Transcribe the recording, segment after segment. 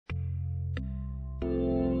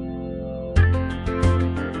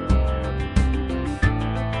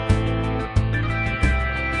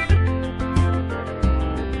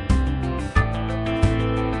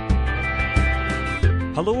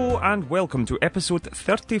Hello and welcome to episode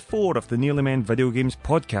 34 of the Nearly Men Video Games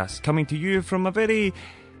podcast, coming to you from a very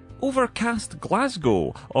overcast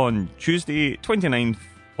Glasgow on Tuesday 29th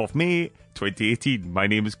of May 2018. My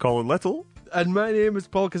name is Colin Little. And my name is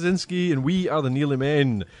Paul Kaczynski, and we are the Nearly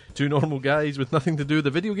Men. Two normal guys with nothing to do with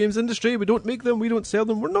the video games industry. We don't make them, we don't sell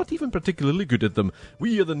them, we're not even particularly good at them.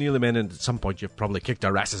 We are the Nearly Men, and at some point you've probably kicked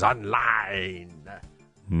our asses online.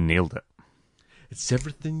 Nailed it. It's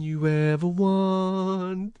everything you ever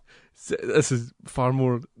want. This is far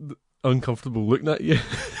more uncomfortable looking at you.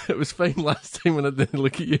 It was fine last time when I didn't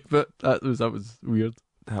look at you, but that was weird.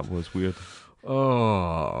 That was weird.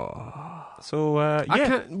 Oh. So, yeah. I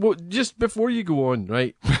can't, well, just before you go on,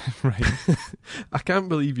 right? Right. I can't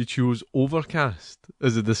believe you chose overcast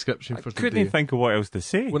as a description for today. Couldn't think of what else to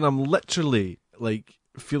say. When I'm literally, like,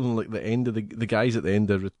 feeling like the end of the guys at the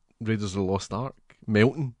end of Raiders of the Lost Ark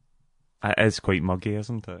melting. It is quite muggy,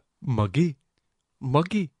 isn't it? Muggy.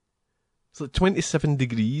 It's like 27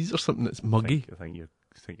 degrees or something. It's muggy. I think you're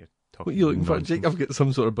talking. What are you looking for, Jake? I've got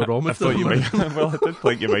some sort of barometer. I thought you might. Well, I did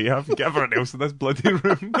think you might have. Get everyone else in this bloody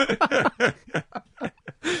room.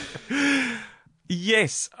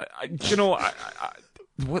 Yes,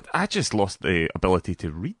 I just lost the ability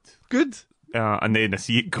to read. Good. And then I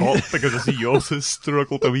see it caught because I see you also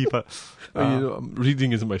struggled a wee bit.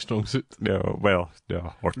 Reading isn't my strong suit. No,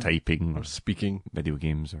 or typing, Or speaking. video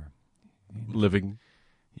games, or Living.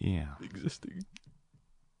 yeah, Existing.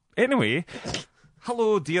 Anyway,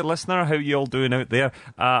 hello, dear listener. How you all doing out there?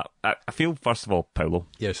 I feel, first of all, Paolo,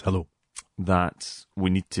 Yes, hello. that we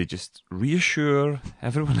need to just reassure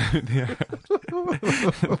everyone out there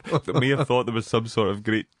that may have thought there was some sort of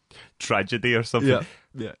great tragedy or something.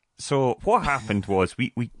 Yeah. So what happened was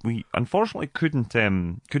we unfortunately couldn't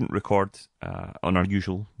record on our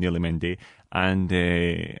usual Nearly Men Day, and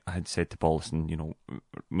I had said to Paul, listen,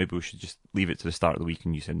 maybe we should just leave it to the start of the week,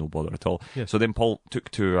 and you said no bother at all. Yes. So then Paul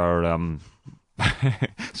took to our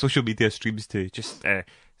social media streams to just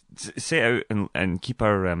set out and keep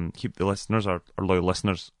the listeners, our loyal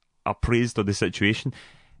listeners, appraised of the situation.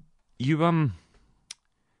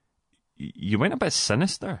 You went a bit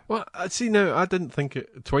sinister. Well, see, now, I didn't think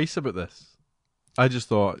twice about this. I just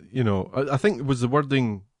thought, I think it was the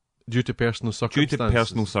wording due to personal circumstances. Due to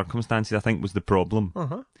personal circumstances, I think, was the problem.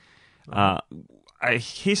 Uh-huh. I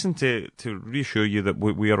hasten to reassure you that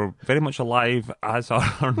we are very much alive, as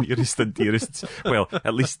are our nearest and dearest. Well,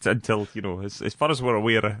 at least until, as far as we're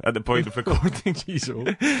aware at the point of recording.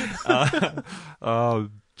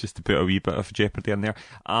 Just to put a wee bit of jeopardy in there.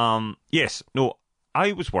 Yes, no,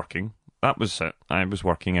 I was working. That was it. I was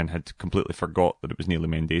working and had completely forgot that it was Nearly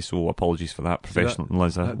Men Day, so apologies for that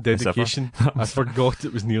professionalism. That dedication. I forgot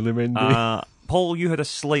it was Nearly Men Day. Paul, you had a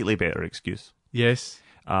slightly better excuse. Yes.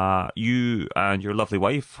 You and your lovely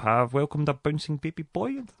wife have welcomed a bouncing baby boy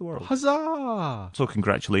into the world. Huzzah! So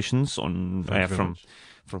congratulations on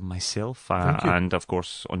from myself and of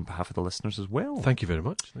course on behalf of the listeners as well. Thank you very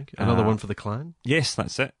much. Thank you. Another one for the clan. Yes,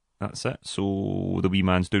 that's it. So the wee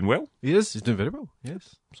man's doing well. He is. He's doing very well.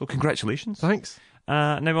 Yes. So congratulations. Thanks.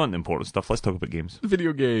 Now on to the important stuff. Let's talk about games.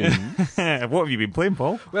 Video games. What have you been playing,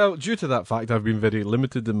 Paul? Well, due to that fact, I've been very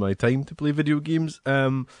limited in my time to play video games.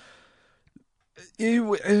 I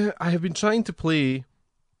have been trying to play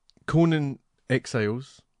Conan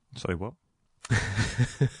Exiles. Sorry, what?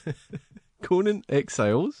 Conan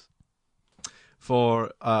Exiles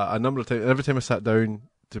for a number of times. Every time I sat down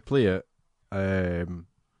to play it,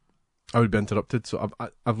 I would be interrupted. So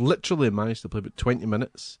I've literally managed to play about 20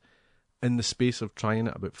 minutes in the space of trying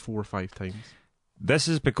it about 4 or 5 times. This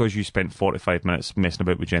is because you spent 45 minutes messing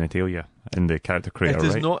about with genitalia in the character creator, right? It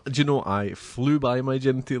is right? not. Do you know, I flew by my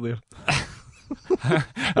genitalia.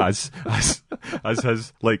 as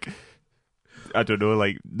has, like, I don't know,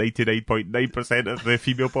 like 99.9% of the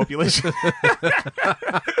female population.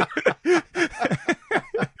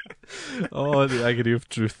 Oh, the agony of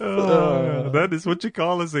truth. That is what you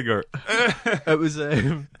call a singer. It was,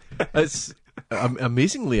 it's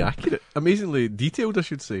amazingly accurate, amazingly detailed, I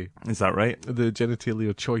should say. Is that right? The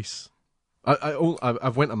genitalia choice.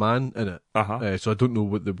 I've went a man in it, so I don't know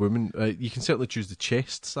what the woman. You can certainly choose the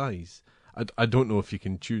chest size. I don't know if you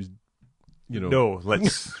can choose. No,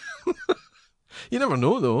 let's. You never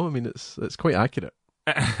know, though. I mean, it's quite accurate.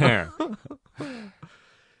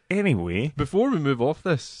 Anyway, before we move off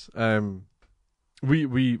this,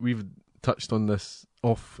 we've touched on this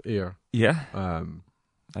off air. Yeah. I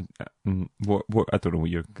don't know what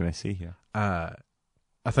you're going to say here. I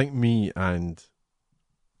think me and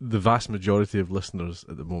the vast majority of listeners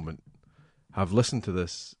at the moment have listened to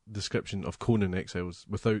this description of Conan Exiles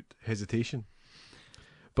without hesitation.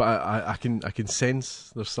 But I can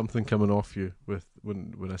sense there's something coming off you with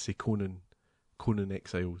when I say Conan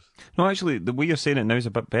Exiles. No, actually, the way you're saying it now is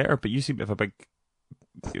a bit better, but you seem to have a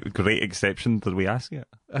great exception to the way I say it.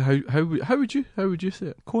 How would you say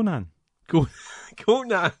it? Conan.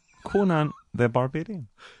 Conan. Conan the Barbarian.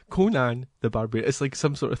 Conan the Barbarian. It's like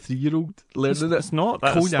some sort of 3-year-old learning it. It's not.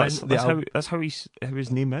 That's how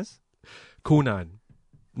his name is. Conan,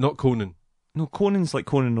 not Conan. No, Conan's like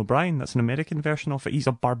Conan O'Brien. That's an American version of it. He's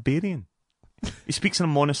a barbarian. He speaks in a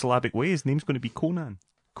monosyllabic way. His name's going to be Conan.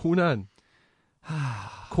 Conan.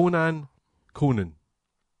 Conan.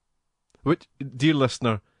 Which, dear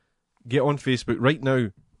listener, get on Facebook right now.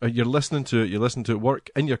 You're listening to it. You're listening to it at work,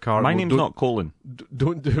 in your car. My name's not Colin.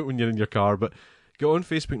 Don't do it when you're in your car, but get on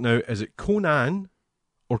Facebook now. Is it Conan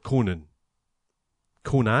or Conan?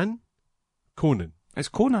 Conan? Conan. It's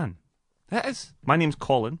Conan. It is. My name's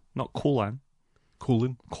Colin, not Colin.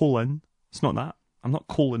 Colin. It's not that. I'm not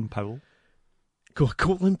Colin Powell.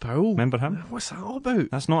 Colin Powell? Remember him? What's that all about?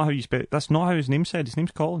 That's not how you spell it. That's not how his name's said. His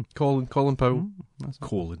name's Colin. Colin Powell. That's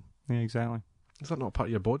Colin. Yeah, exactly. Is that not a part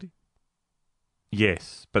of your body?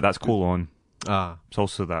 Yes, but that's colon. Ah. It's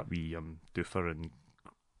also that we doofer and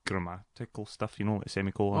grammatical stuff, like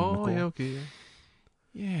semicolon. Oh, yeah, okay,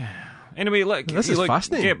 yeah. Anyway, this is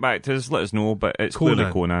fascinating. Get back to us, let us know, but it's Conan.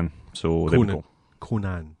 clearly Conan. So there we go.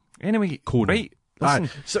 Conan. Anyway, Conan. Right.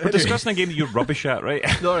 Listen, we're discussing a game that you're rubbish at, right?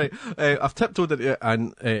 No, right. I've tiptoed into it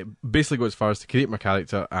and basically go as far as to create my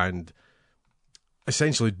character and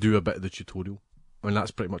essentially do a bit of the tutorial. And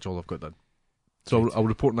that's pretty much all I've got done. So I'll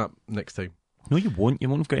report on that next time. No, you won't. You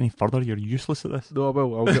won't have got any further. You're useless at this. No, I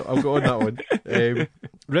will. I'll go on that one.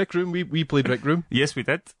 Rec Room, we played Rec Room. Yes, we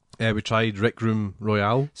did. We tried Rec Room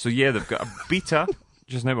Royale. So yeah, they've got a beta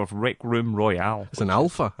just now of Rec Room Royale. It's an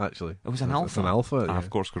alpha, actually. It was an alpha? It's an alpha, yeah.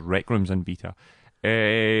 Of course, because Rec Room's in beta.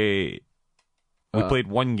 We played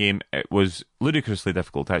one game. It was ludicrously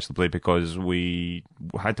difficult to actually play because we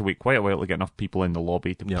had to wait quite a while to get enough people in the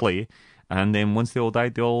lobby to play. And then once they all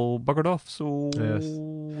died, they all buggered off. So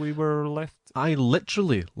we were left. I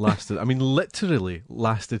literally lasted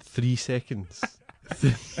 3 seconds.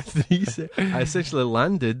 3 seconds. I essentially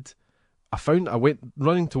landed. I went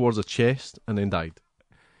running towards a chest and then died.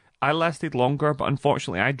 I lasted longer, but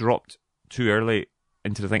unfortunately I dropped too early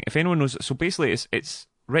into the thing. If anyone knows, so basically it's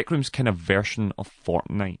Rec Room's kind of version of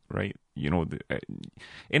Fortnite, right? Anyone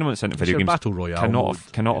that's into video games battle royale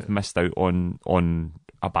cannot have missed out on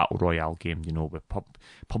a battle royale game, with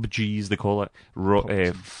PUBG as they call it.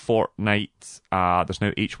 Fortnite. There's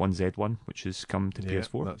now H1Z1, which has come to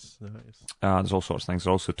PS4. That's nice. There's all sorts of things.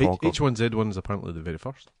 There's also talk of H1Z1 is apparently the very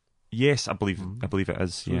first. Yes, I believe it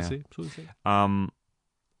is. So yeah. they say.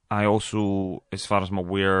 I also, as far as I'm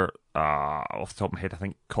aware, off the top of my head, I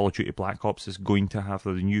think Call of Duty Black Ops is going to have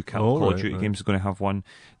the new Call of Duty games is going to have one.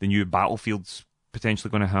 The new Battlefield's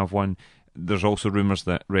potentially going to have one. There's also rumours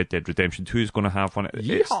that Red Dead Redemption 2 is going to have one.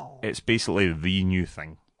 It's basically the new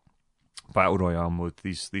thing. Battle Royale mode.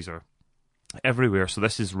 These are everywhere. So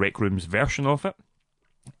this is Rec Room's version of it.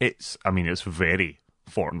 It's very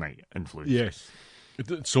Fortnite influenced. Yes.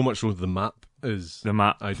 So much so the map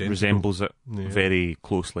identical. Resembles it very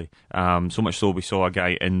closely. So much so we saw a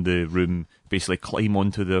guy in the room basically climb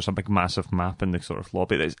onto there's a big massive map in the sort of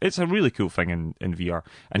lobby. It's a really cool thing in VR.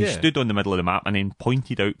 And he stood on the middle of the map and then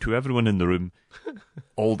pointed out to everyone in the room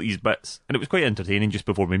all these bits. And it was quite entertaining just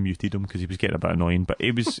before we muted him because he was getting a bit annoying. But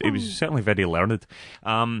it was certainly very learned.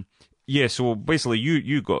 So basically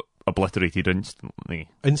you got obliterated instantly.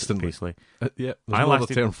 Basically. I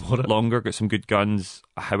lasted term for it. Longer, got some good guns.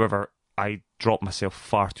 However, I dropped myself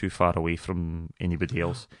far too far away from anybody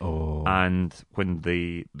else. Oh. And when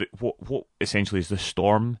what essentially is the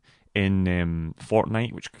storm in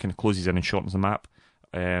Fortnite, which kind of closes in and shortens the map,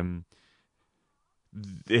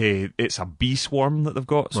 it's a bee swarm that they've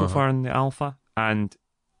got so far in the alpha, and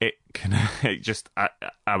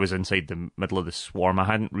I was inside the middle of the swarm. I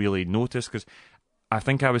hadn't really noticed because I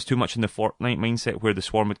think I was too much in the Fortnite mindset where the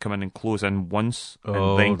swarm would come in and close in once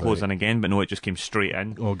and then close in again, but no, it just came straight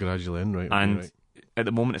in. Oh, gradually in, right. And at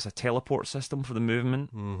the moment it's a teleport system for the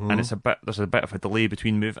movement, and there's a bit of a delay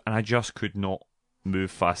between move, and I just could not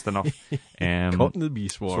move fast enough. Caught in the bee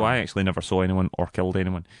swarm. So I actually never saw anyone or killed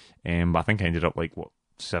anyone. But I think I ended up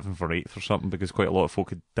 7th or 8th or something because quite a lot of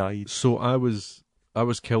folk had died. So I was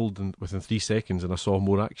killed within 3 seconds and I saw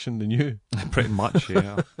more action than you. Pretty much,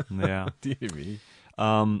 yeah. Yeah. Dear me.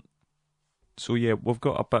 So yeah, we've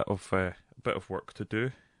got a bit of work to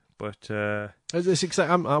do, but it's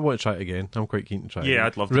exciting. I want to try it again. I'm quite keen to try it again. Yeah,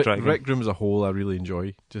 I'd love to try it again. Rec Room as a whole I really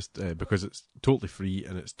enjoy, just because it's totally free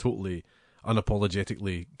and it's totally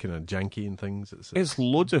unapologetically kind of janky and things. It's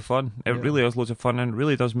loads of fun. It really is loads of fun, and it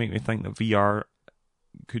really does make me think that VR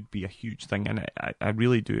could be a huge thing. And I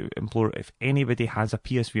really do implore, if anybody has a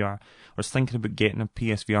PSVR or is thinking about getting a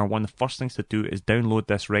PSVR, one of the first things to do is download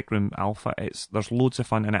this Rec Room Alpha. There's loads of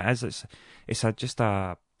fun, and it's just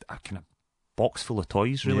a kind of box full of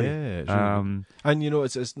toys, really. Yeah, it's really and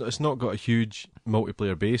it's not got a huge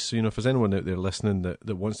multiplayer base. So if there's anyone out there listening that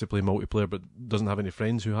wants to play multiplayer but doesn't have any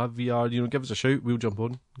friends who have VR, give us a shout. We'll jump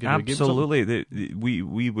on. Absolutely,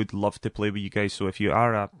 we would love to play with you guys. So if you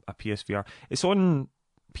are a PSVR, it's on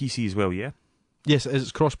PC as well, yeah. Yes,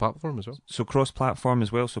 it's cross-platform as well. So cross-platform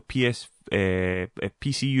as well. So PC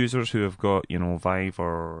users who have got Vive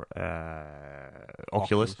or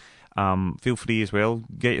Oculus. Feel free as well.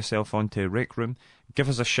 Get yourself onto Rec Room. Give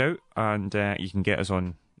us a shout, and you can get us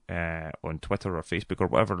on Twitter or Facebook or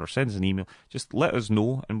whatever, or send us an email. Just let us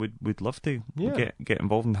know, and we'd love to get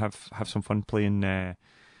involved and have some fun playing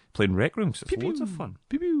Rec Rooms. It's loads of fun.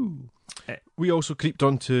 We also creeped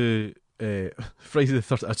onto Friday the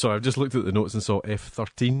 13th. Sorry, I've just looked at the notes and saw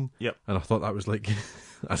F13. Yep. And I thought that was like,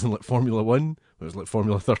 as in like Formula 1. It was like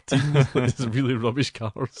Formula 13. It's really rubbish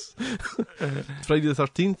cars. Friday the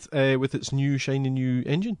 13th with its new shiny new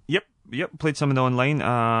engine. Yep. Played some of the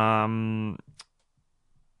online.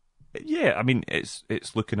 Yeah, I mean, it's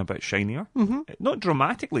looking a bit shinier. Mm-hmm. Not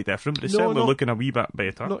dramatically different, but it's certainly looking a wee bit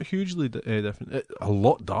better. Not hugely different. A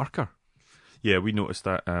lot darker. Yeah, we noticed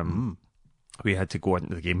that. We had to go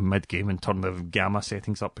into the game mid-game and turn the gamma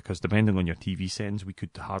settings up because depending on your TV settings, we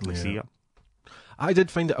could hardly see it. I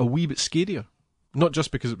did find it a wee bit scarier. Not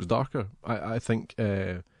just because it was darker. I think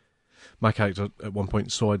my character at one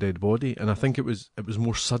point saw a dead body, and I think it was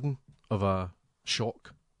more sudden of a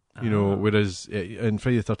shock. Whereas in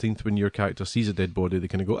Friday the 13th, when your character sees a dead body, they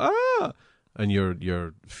kind of go, ah! And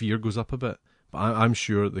your fear goes up a bit. But I'm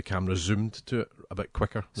sure the camera zoomed to it a bit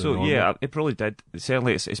quicker. So yeah, it probably did.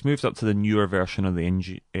 Certainly, it's moved up to the newer version of the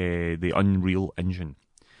engine, the Unreal Engine.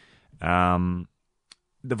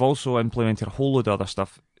 They've also implemented a whole load of other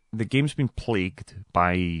stuff. The game's been plagued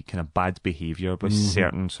by kind of bad behaviour with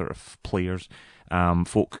certain sort of players,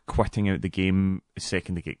 folk quitting out the game the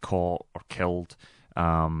second they get caught or killed.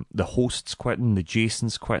 The hosts quitting, the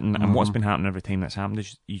Jasons quitting, and what's been happening every time that's happened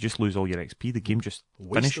is you just lose all your XP. The game just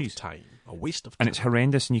finishes. A waste of time. And it's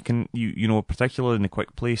horrendous. And you particularly in the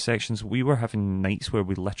quick play sections, we were having nights where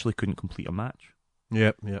we literally couldn't complete a match.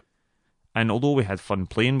 Yep. And although we had fun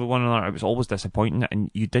playing with one another, it was always disappointing, and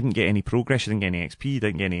you didn't get any progress, you didn't get any XP, you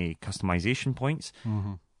didn't get any customization points,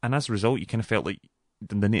 and as a result, you kind of felt like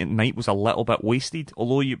the night was a little bit wasted.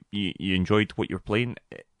 Although you enjoyed what you were playing,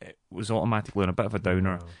 it was automatically on a bit of a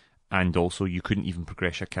downer, and also you couldn't even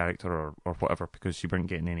progress your character or whatever because you weren't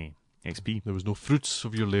getting any XP. There was no fruits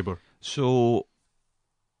of your labour. So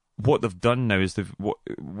what they've done now is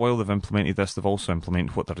while they've implemented this, they've also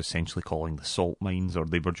implemented what they're essentially calling the salt mines, or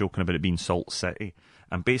they were joking about it being Salt City.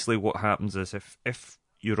 And basically what happens is if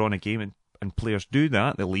you're on a game and players do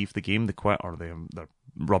that, they leave the game, they quit, or they're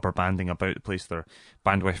rubber banding about the place, their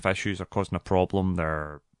bandwidth issues are causing a problem,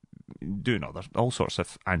 they're doing all sorts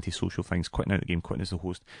of antisocial things, quitting out the game, quitting as the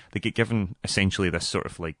host. They get given essentially this sort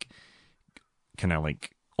of like, kind of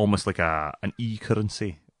like, almost like an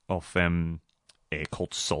e-currency of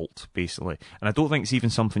called salt, basically. And I don't think it's even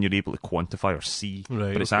something you're able to quantify or see,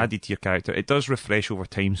 but it's added to your character. It does refresh over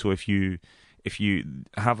time, so if you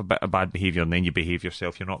have a bit of bad behaviour and then you behave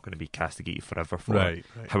yourself, you're not going to be castigated forever for it.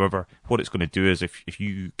 However, what it's going to do is if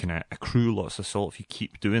you kind of accrue lots of salt, if you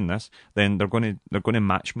keep doing this, then they're going to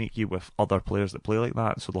matchmake you with other players that play like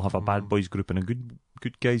that. So they'll have a bad boys group and a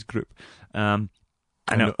good guys group. And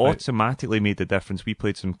it automatically made the difference. We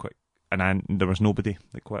played some quick, and there was nobody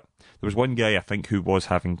that quit. There was one guy, I think, who was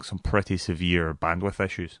having some pretty severe bandwidth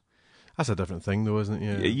issues. That's a different thing, though, isn't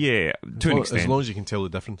it? Yeah, to an extent. As long as you can tell the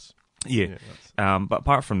difference. Yeah. But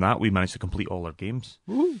apart from that, we managed to complete all our games.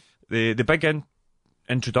 Woo. The big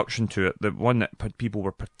introduction to it, the one that people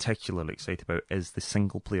were particularly excited about, is the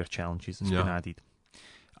single-player challenges that's been added.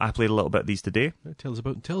 I played a little bit of these today. Tell us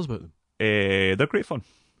about them. They're great fun.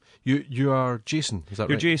 You are Jason, is that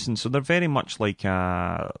right? You're Jason, so they're very much like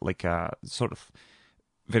a sort of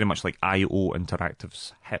very much like IO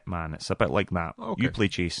Interactive's Hitman. It's a bit like that. Okay. You play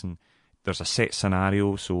Jason. There's a set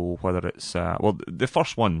scenario, so whether it's the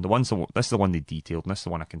first one, this is the one they detailed, and this is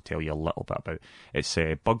the one I can tell you a little bit about. It's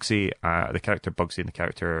Bugsy, the character Bugsy and the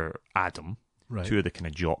character Adam, two of the kind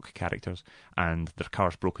of jock characters, and their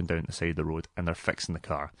car's broken down at the side of the road, and they're fixing the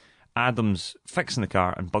car. Adam's fixing the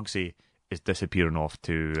car, and Bugsy is disappearing off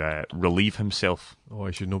to relieve himself. Oh,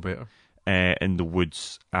 I should know better. in the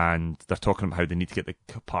woods, and they're talking about how they need to get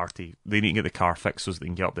they need to get the car fixed so that they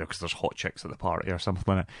can get up there because there's hot chicks at the party or something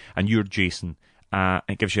like that. And you're Jason.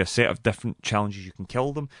 It gives you a set of different challenges you can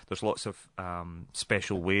kill them. There's lots of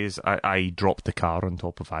special ways. I dropped the car on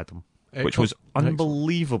top of Adam, which was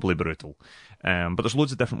unbelievably brutal. But there's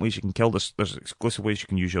loads of different ways you can kill. There's exclusive ways you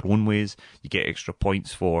can use your own ways. You get extra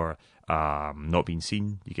points for not being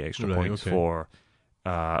seen. You get extra points for...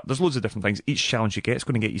 there's loads of different things. Each challenge you get is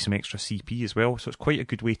going to get you some extra CP as well, so it's quite a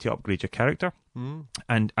good way to upgrade your character.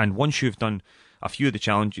 And once you've done a few of the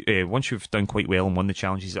challenges, once you've done quite well in one of the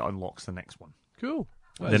challenges, it unlocks the next one. Cool.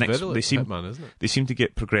 The next, they seem, Hitman, isn't it? They seem to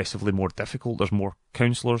get progressively more difficult. There's more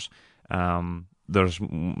counsellors. There's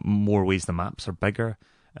more ways. The maps are bigger.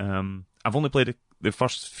 I've only played the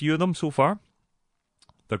first few of them so far.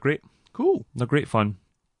 They're great. Cool. They're great fun.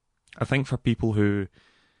 I think for people who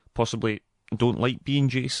possibly don't like being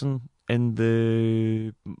Jason in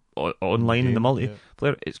the online in the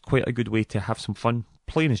multiplayer, it's quite a good way to have some fun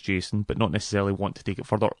playing as Jason, but not necessarily want to take it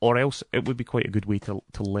further. Or else it would be quite a good way to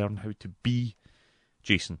learn how to be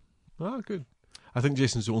Jason. Ah, good. I think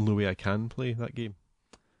Jason's the only way I can play that game.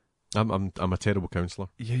 I'm a terrible counsellor.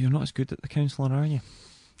 Yeah, you're not as good at the counselling, are you?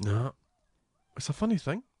 No. It's a funny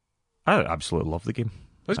thing. I absolutely love the game.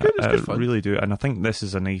 It's good. It's good fun. I really do, and I think this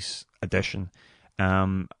is a nice addition.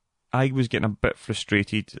 I was getting a bit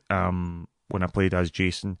frustrated when I played as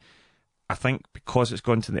Jason. I think because it's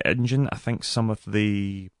gone to the engine, I think some of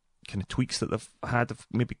the kind of tweaks that they've had have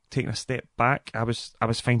maybe taken a step back. I was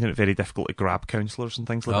finding it very difficult to grab counsellors and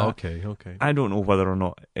things like that. Okay. I don't know whether or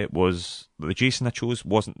not it was the Jason I chose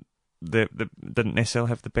didn't necessarily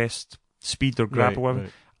have the best speed or grab or whatever.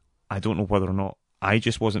 Right. I don't know whether or not I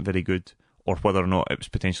just wasn't very good, or whether or not it was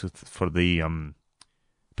potentially for the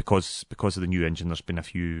because of the new engine. There's been a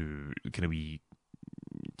few kind of wee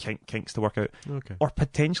kinks to work out, or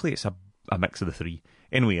potentially it's a mix of the three.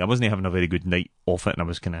 Anyway, I wasn't having a very good night off it, and I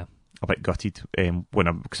was kind of a bit gutted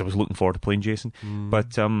because I was looking forward to playing Jason.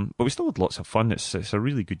 But we still had lots of fun. It's a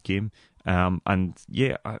really good game, and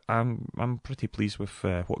yeah, I'm pretty pleased with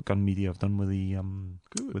what Gun Media have done with the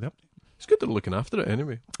update. It's good they're looking after it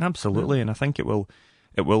anyway. Absolutely, and I think it will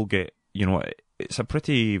get, it's a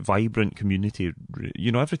pretty vibrant community.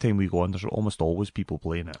 Every time we go on, there's almost always people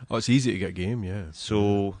playing it. Oh, it's easy to get a game, yeah.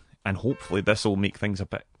 So, and hopefully this will make things a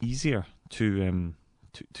bit easier to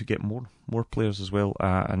get more players as well.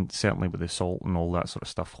 And certainly with the Assault and all that sort of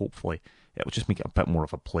stuff, hopefully it'll just make it a bit more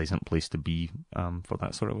of a pleasant place to be for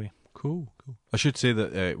that sort of way. Cool. I should say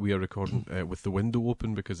that we are recording with the window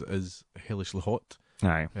open because it is hellishly hot.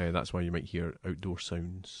 Aye. That's why you might hear outdoor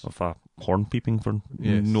sounds. Of a horn peeping for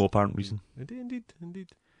no apparent reason.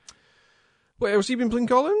 Indeed. What else have you been playing,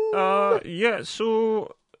 Colin? Yeah,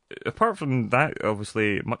 so apart from that,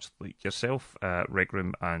 obviously, much like yourself, Rec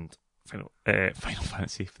Room and Final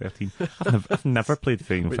Fantasy 13. I've never played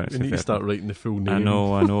Final Fantasy 13. We need to start writing the full name. I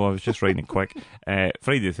know, I was just writing it quick.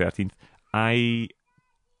 Friday the 13th, I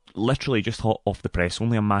literally just hot off the press,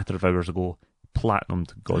 only a matter of hours ago,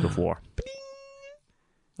 platinumed God of War.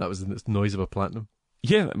 That was the noise of a platinum.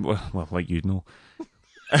 Yeah, well, like you'd know.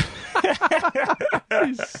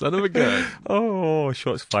 You son of a gun. Oh,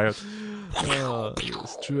 shots fired.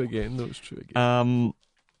 It's true again. No, it's true again.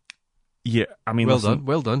 Yeah, I mean...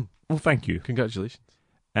 Well done. Well, thank you. Congratulations.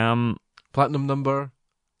 Platinum number?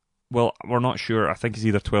 Well, we're not sure. I think it's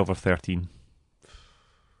either 12 or 13.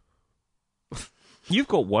 You've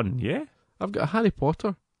got one, yeah? I've got a Harry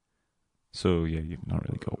Potter. So, yeah, you've not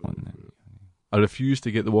really got one then. I refuse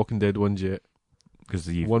to get the Walking Dead ones yet. Because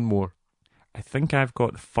one more. I think I've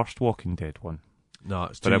got the first Walking Dead one. No,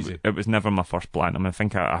 it's too easy. It was never my first platinum. I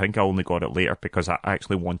think I only got it later because I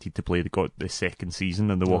actually wanted to play the second season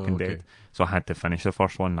of The Walking Dead. So I had to finish the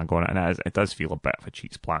first one and I got it. And it does feel a bit of a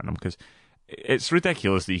cheats platinum because it's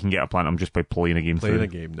ridiculous that you can get a platinum just by playing a game through. Playing a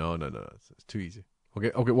game? No. It's too easy.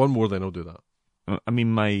 I'll get one more then, I'll do that. I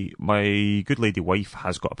mean, my good lady wife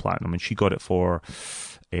has got a platinum and she got it for...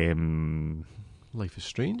 Life is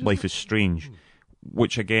Strange? Life is Strange,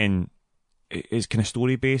 which again is kind of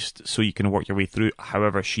story based, so you can work your way through.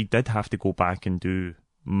 However, she did have to go back and do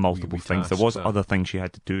multiple things. There was other things she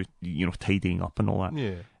had to do, tidying up and all that.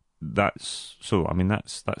 Yeah. That's a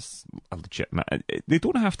legitimate. They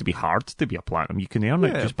don't have to be hard to be a platinum. You can earn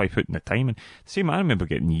it just by putting the time in. Same, I remember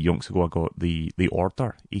getting yonks ago. I got the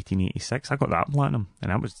Order 1886. I got that platinum,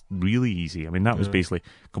 and that was really easy. I mean, that was basically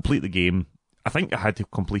complete the game. I think I had to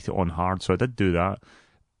complete it on hard, so I did do that.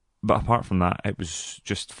 But apart from that, it was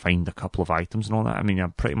just find a couple of items and all that. I mean, I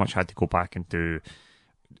pretty much had to go back and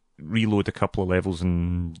reload a couple of levels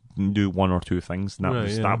and do one or two things. And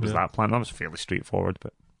that was that plan. That was fairly straightforward.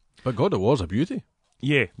 But God of War's a beauty.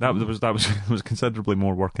 Yeah, that was considerably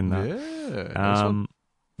more work than that. Yeah.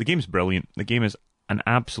 The game's brilliant. The game is an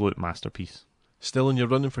absolute masterpiece. Still in your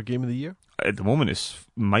running for Game of the Year? At the moment, it's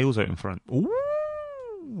miles out in front. Ooh.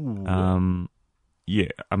 Yeah,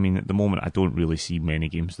 I mean, at the moment, I don't really see many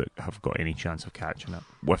games that have got any chance of catching it,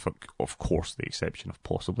 with, of course, the exception of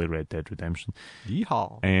possibly Red Dead Redemption.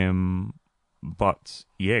 Yeehaw. But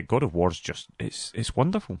yeah, God of War's just it's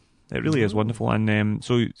wonderful. It really is wonderful, and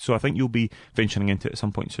so I think you'll be venturing into it at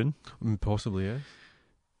some point soon. Possibly, yeah.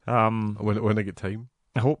 When I get time.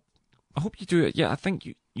 I hope you do it. Yeah, I think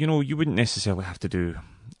you wouldn't necessarily have to do.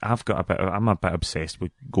 I'm a bit obsessed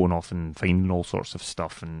with going off and finding all sorts of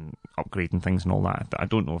stuff and upgrading things and all that. I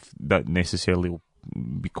don't know if that necessarily will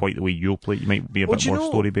be quite the way you'll play. You might be a bit more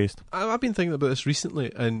story based. I've been thinking about this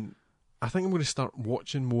recently, and I think I'm going to start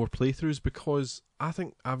watching more playthroughs, because I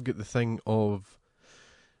think I've got the thing of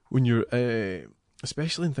when you're,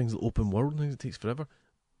 especially in things like open world and things, it takes forever.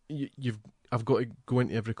 I've got to go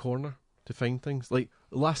into every corner to find things. Like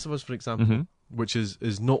The Last of Us, for example, which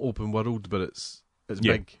is not open world, but it's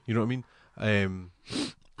big. You know what I mean?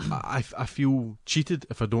 I feel cheated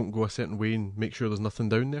if I don't go a certain way and make sure there's nothing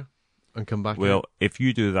down there and come back. Well, if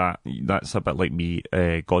you do that, that's a bit like me.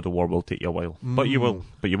 God of War will take you a while, but you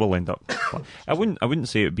will end up. I wouldn't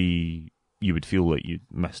say it'd be. You would feel like you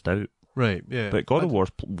missed out. Right, yeah. But God of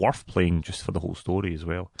War's worth playing just for the whole story as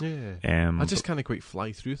well. Yeah. I just can't quite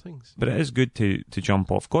fly through things. But it is good to jump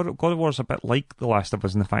off. God of War's a bit like The Last of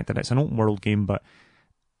Us in the fact that it's an open world game, but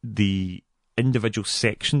the individual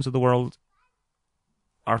sections of the world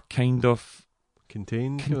are kind of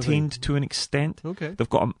contained to an extent. Okay.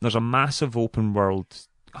 There's a massive open world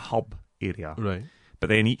hub area. Right. But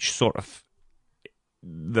then each sort of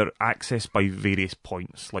they're accessed by various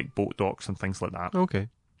points, like boat docks and things like that. Okay.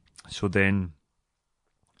 So then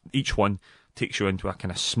each one takes you into a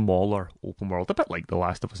kind of smaller open world, a bit like The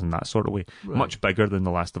Last of Us in that sort of way. Right. Much bigger than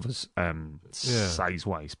The Last of Us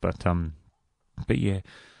size-wise. But yeah.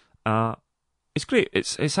 It's great.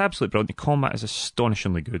 It's absolutely brilliant. The combat is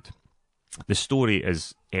astonishingly good. The story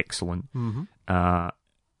is excellent. Mm-hmm.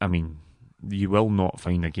 I mean, you will not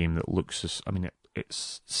find a game that looks as... I mean,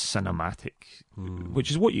 it's cinematic,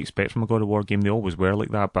 which is what you expect from a God of War game. They always were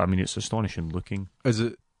like that, but I mean, it's astonishing looking. Is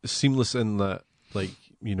it seamless in that, like,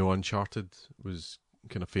 Uncharted was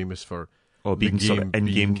kind of famous for being sort of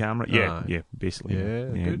in-game camera? Yeah, basically.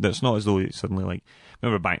 Yeah. That's not as though it's suddenly like...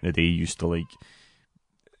 Remember back in the day, you used to like...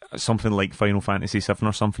 Something like Final Fantasy VII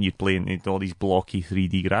or something, you'd play and it'd all these blocky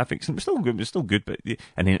 3D graphics, and it was still good, but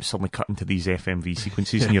and then it's suddenly cut into these FMV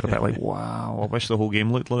sequences, and you're a bit like, wow, I wish the whole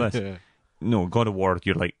game looked like this. No, God of War,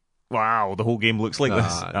 you're like, wow, the whole game looks like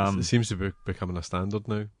this. It seems to be becoming a standard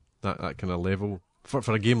now, that kind of level, for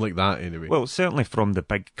a game like that anyway. Well, certainly from the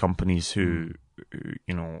big companies who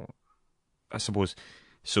I suppose,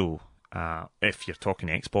 so if you're talking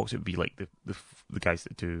Xbox, it would be like the guys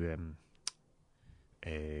that do...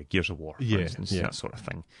 Gears of War, for instance, that sort of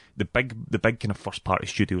thing. The big kind of first party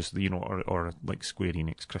studios, or like Square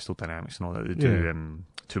Enix, Crystal Dynamics, and all that, they do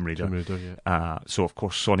Tomb Raider. So of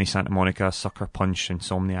course Sony Santa Monica, Sucker Punch,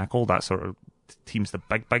 Insomniac, all that sort of teams, the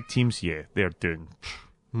big teams, they're doing.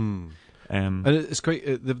 And it's quite.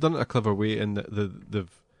 They've done it a clever way in that they've.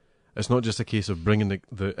 It's not just a case of bringing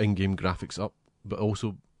the in-game graphics up, but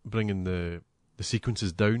also bringing the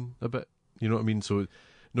sequences down a bit. You know what I mean? So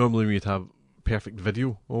normally we'd have perfect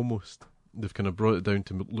video almost. They've kind of brought it down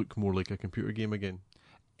to look more like a computer game again.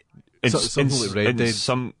 Something like Red Dead.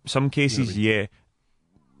 Some cases, you know what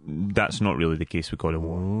I mean? That's not really the case with God of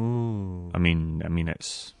War. I mean, I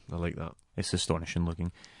like that. It's astonishing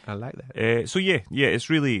looking. I like that. So yeah, it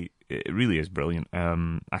really is brilliant.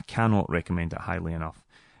 I cannot recommend it highly enough.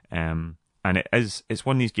 And it's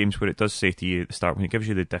one of these games where it does say to you at the start, when it gives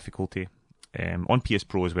you the difficulty. On PS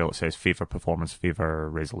Pro as well, it says favour performance, favour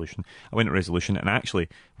resolution. I went to resolution, and actually,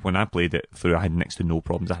 when I played it through, I had next to no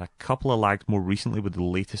problems. I had a couple of lags more recently with the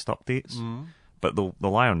latest updates, but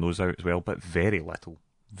they'll iron those out as well, but very little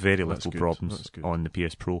problems on the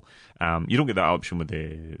PS Pro. You don't get that option with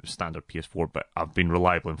the standard PS4, but I've been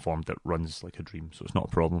reliably informed that it runs like a dream, so it's not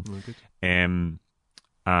a problem.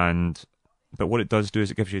 But what it does do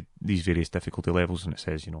is it gives you these various difficulty levels, and it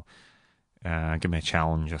says, give me a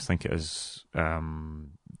challenge. I think it is.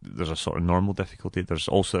 There's a sort of normal difficulty. There's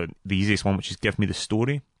also the easiest one, which is give me the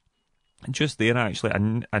story. And just there, actually,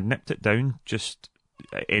 I nipped it down just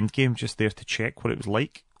at end game, just there to check what it was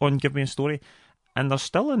like on give me a story. And there's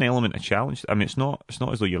still an element of challenge. I mean, it's not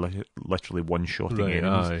as though you're literally one-shotting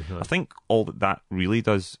enemies. I think all that really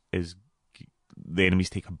does is the enemies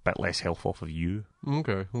take a bit less health off of you.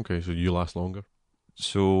 Okay, so you last longer.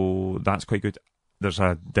 So that's quite good. there's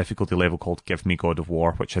a difficulty level called Give Me God of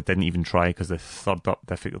War, which I didn't even try because the third up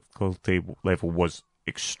difficulty level was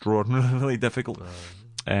extraordinarily difficult.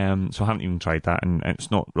 So I haven't even tried that, and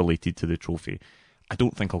it's not related to the trophy. I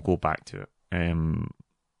don't think I'll go back to it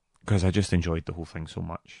because I just enjoyed the whole thing so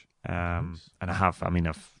much. And I've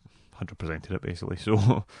 100%ed it basically.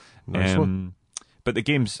 So, nice one. But the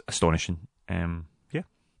game's astonishing.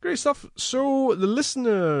 Great stuff. So, the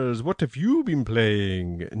listeners, what have you been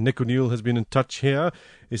playing? Nick O'Neill has been in touch here.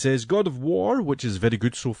 He says, God of War, which is very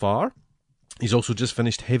good so far. He's also just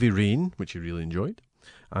finished Heavy Rain, which he really enjoyed.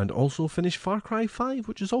 And also finished Far Cry 5,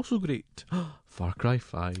 which is also great. Far Cry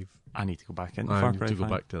 5. I need to go back into Far Cry 5. I need to go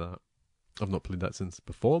back to that. I've not played that since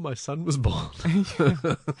before my son was born.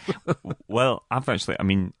 Well,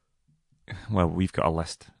 we've got a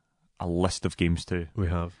list of games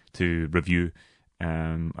to review.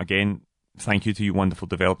 Again, thank you to you wonderful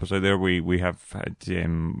developers out there. We have had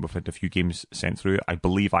we've had a few games sent through. I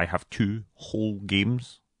believe I have 2 whole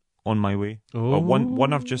games on my way. Oh.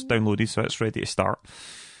 One I've just downloaded, so it's ready to start.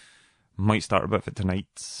 Might start a bit of it tonight,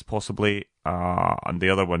 possibly. And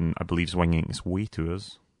the other one, I believe, is winging its way to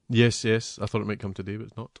us. Yes. I thought it might come today, but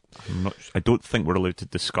it's not. I don't think we're allowed to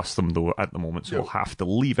discuss them though at the moment, so we'll have to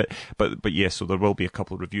leave it. But yes, so there will be a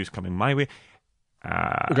couple of reviews coming my way.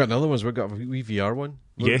 We've got another one. We've got a wee VR one,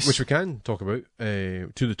 yes, which we can talk about.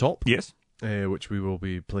 To the Top, yes, which we will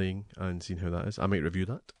be playing and seeing how that is. I might review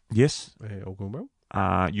that. Yes, all going well.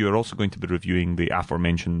 You are also going to be reviewing the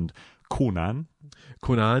aforementioned Conan.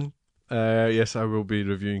 Yes, I will be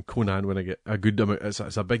reviewing Conan when I get a good amount.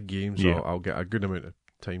 It's a big game, so I'll get a good amount of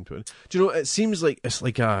time to it. Do you know? It seems like it's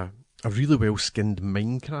like a really well skinned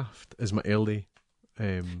Minecraft. Is my early.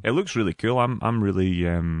 It looks really cool. I'm really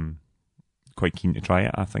quite keen to try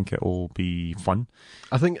it. I think it'll be fun.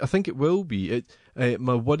 I think it will be.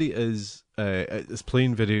 My worry is it's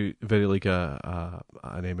playing very very like an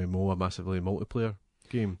MMO, a massively multiplayer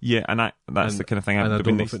game. Yeah, and that's the kind of thing. And I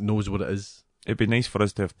don't know if it knows what it is. It'd be nice for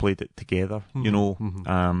us to have played it together, you know.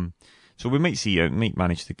 Mm-hmm. So we might see. Might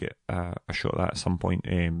manage to get a shot at that at some point.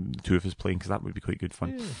 The two of us playing, because that would be quite good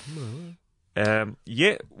fun.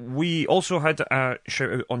 We also had a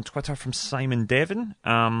shout out on Twitter from Simon Devon.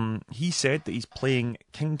 He said that he's playing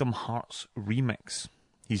Kingdom Hearts Remix.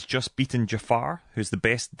 He's just beaten Jafar, who's the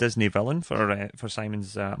best Disney villain for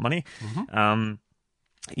Simon's money. Mm-hmm.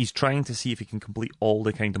 He's trying to see if he can complete all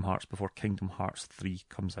the Kingdom Hearts before Kingdom Hearts 3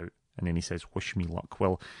 comes out. And then he says, "Wish me luck."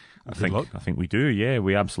 Well, I think we do. Yeah,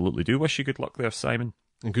 we absolutely do. Wish you good luck there, Simon.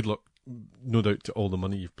 And good luck, no doubt, to all the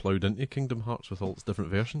money you've ploughed into Kingdom Hearts with all its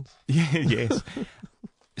different versions. Yeah, yes.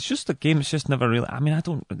 It's just a game. It's just never really.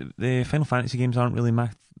 The Final Fantasy games aren't really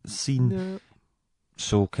my scene. No.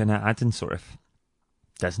 So kind of adding sort of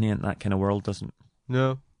Disney in that kind of world doesn't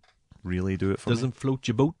really do it for me. Doesn't float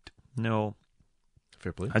your boat. No.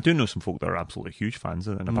 Fair play. I do know some folk that are absolutely huge fans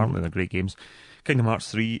of it, and apparently they're great games. Kingdom Hearts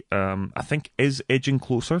 3, I think, is edging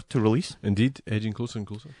closer to release. Indeed, edging closer and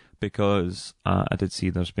closer. Because I did see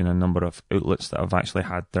there's been a number of outlets that have actually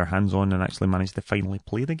had their hands on and actually managed to finally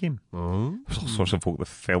play the game. Oh. There's all sorts of folk that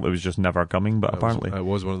felt it was just never coming, but apparently it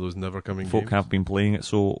was one of those never coming folk games. have been playing it,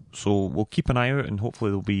 so we'll keep an eye out, and hopefully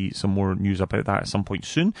there'll be some more news about that at some point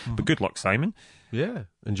soon. But good luck, Simon. Yeah,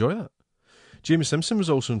 enjoy that. Jamie Simpson was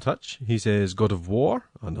also in touch. He says God of War,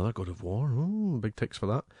 another God of War. Big ticks for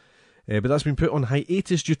that. But that's been put on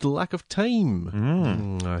hiatus due to lack of time.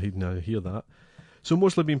 I hear that. So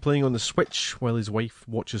mostly been playing on the Switch while his wife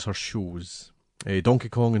watches her shows. Donkey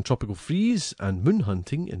Kong and Tropical Freeze, and moon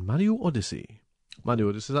hunting in Mario Odyssey. Mario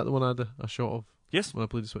Odyssey, is that the one I had a shot of? Yes. When I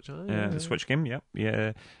played the Switch. The Switch game,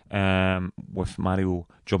 yeah. With Mario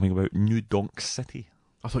jumping about New Donk City.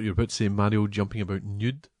 I thought you were about to say Mario jumping about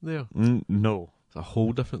nude there. No. It's a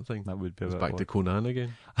whole different thing. That would be back to Conan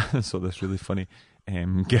again. I saw this really funny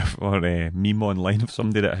gif or meme online of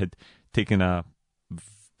somebody that had taken a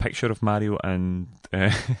picture of Mario and...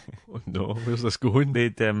 oh no, where's this going?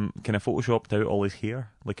 They'd kind of photoshopped out all his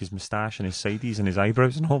hair, like his moustache and his sideys and his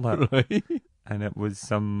eyebrows and all that. Right. And it was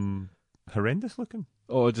horrendous looking.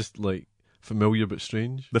 Oh, just like familiar but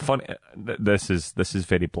strange. The fun... This is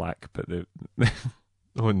very black, but the...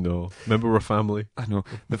 Oh no. Remember we're family. I know.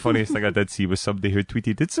 The funniest thing I did see was somebody who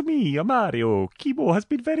tweeted, "It's me, a Mario. Chemo has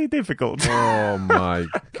been very difficult." Oh my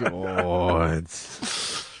god.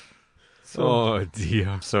 Oh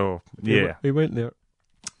dear. So, yeah. We went there.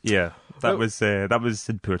 Yeah. That was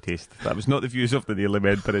in poor taste. That was not the views of the Daily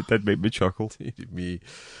Men, but it did make me chuckle. Me.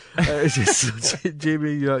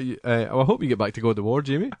 Jamie, I hope you get back to God of War,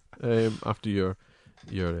 Jamie, after your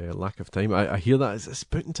lack of time. I hear that it's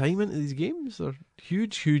putting time into these games. They're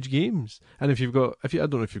huge games. And if I don't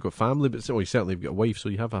know if you've got family, but you certainly have got a wife, so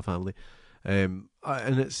you have a family. and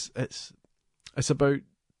it's about.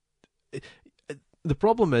 The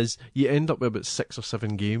problem is you end up with about 6 or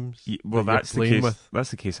 7 games. Well, that's the case.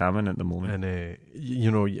 That's the case I'm in at the moment. And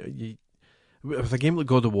you with a game like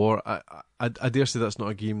God of War, I dare say that's not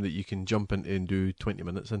a game that you can jump into and do 20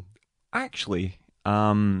 minutes in. Actually,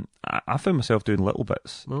 I found myself doing little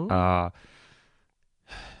bits. Oh.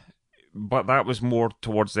 But that was more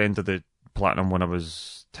towards the end of the Platinum when I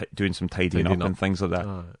was doing some tidying up and things like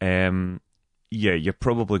that. Yeah, you're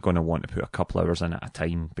probably going to want to put a couple hours in at a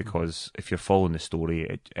time, because if you're following the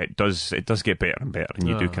story, it does get better and better, and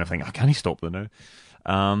you do kind of think, can he stop there now?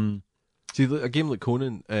 See, a game like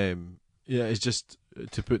Conan, it's just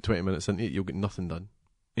to put 20 minutes into it, you'll get nothing done.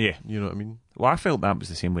 Yeah. You know what I mean? Well, I felt that was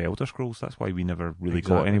the same with Elder Scrolls. That's why we never really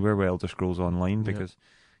got anywhere with Elder Scrolls Online, because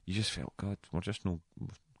you just felt, God, we're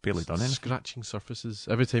barely done anything. Scratching surfaces.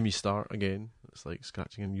 Every time you start again, it's like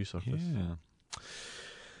scratching a new surface. Yeah.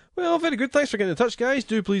 Well, very good. Thanks for getting in touch, guys.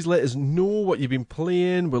 Do please let us know what you've been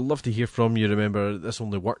playing. We'd love to hear from you. Remember, this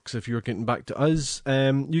only works if you're getting back to us.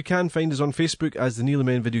 You can find us on Facebook as the Nearly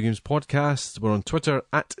Men Video Games Podcast. We're on Twitter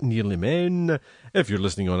at Nearly Men. If you're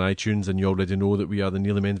listening on iTunes and you already know that we are the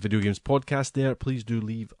Nearly Men Video Games Podcast there, please do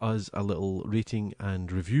leave us a little rating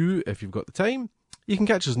and review if you've got the time. You can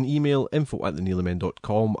catch us on email,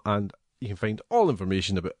 info@thenearlymen.com, and you can find all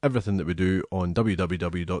information about everything that we do on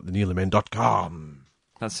www.thenearlymen.com.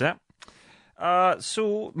 That's it.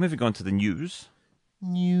 So, moving on to the news.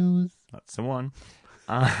 That's the one.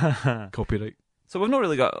 Copyright. So we've not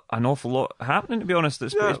really got an awful lot happening, to be honest.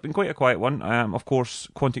 It's been quite a quiet one. Of course,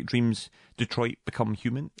 Quantic Dream's Detroit Become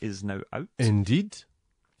Human is now out. Indeed.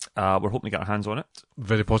 We're hoping to get our hands on it.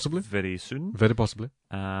 Very possibly. Very soon. Very possibly.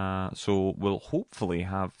 So we'll hopefully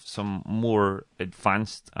have some more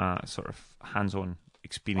advanced sort of hands-on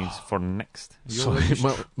experience for next. Sorry,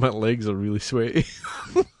 my legs are really sweaty.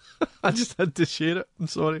 I just had to share it. I'm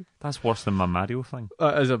sorry. That's worse than my Mario thing.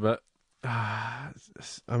 That is a bit. I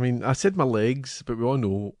mean, I said my legs, but we all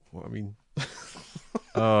know what I mean.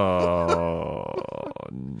 Oh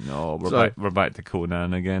no, we're back to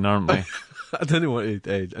Conan again, aren't we? I didn't want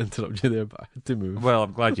to interrupt you there, but I had to move. Well,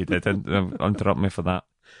 I'm glad you did interrupt me for that.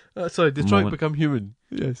 Sorry, Detroit Become Human.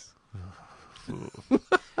 Yes.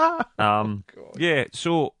 Yeah,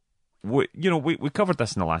 so we covered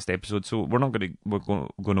this in the last episode, so we're going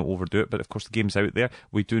to overdo it. But of course, the game's out there.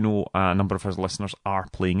 We do know a number of our listeners are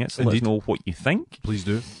playing it, so let us know what you think. Please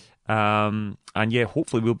do. And yeah,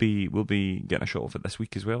 hopefully we'll be getting a shot of it this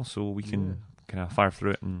week as well, so we can kind of fire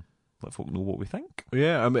through it and let folk know what we think.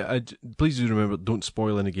 Yeah, I mean, please do remember, don't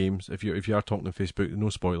spoil any games. If you are talking on Facebook, no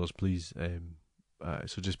spoilers, please.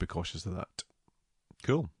 So just be cautious of that.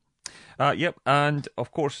 Cool. Yep, and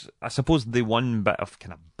of course, I suppose the one bit of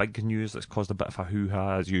kind of big news that's caused a bit of a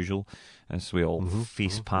hoo-ha as usual, as we all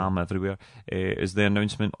face-palm everywhere, is the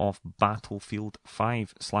announcement of Battlefield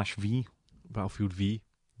 5/V. Battlefield V?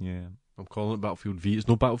 Yeah. I'm calling it Battlefield V. It's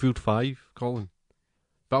no Battlefield 5, Colin.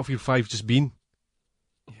 Battlefield 5 just been.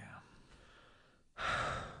 Yeah.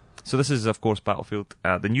 So this is, of course, Battlefield,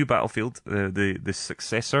 the new Battlefield, the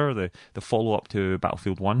successor, the follow-up to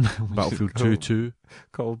Battlefield 1. Battlefield 2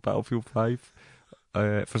 called Battlefield 5,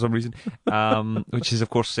 for some reason, which is, of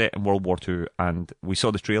course, set in World War II, and we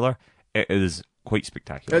saw the trailer. It is quite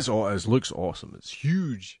spectacular. It looks awesome. It's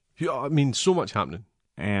huge. I mean, so much happening.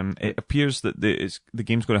 It appears that the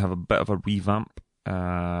game's going to have a bit of a revamp,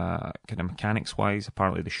 kind of mechanics-wise.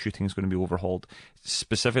 Apparently the shooting is going to be overhauled,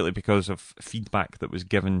 specifically because of feedback that was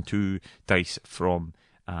given to DICE from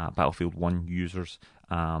Battlefield 1 users.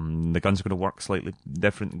 The guns are going to work slightly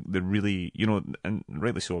different. They're really, and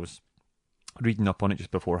rightly so. I was reading up on it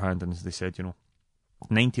just beforehand, and as they said,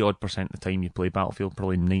 90-odd% of the time you play Battlefield,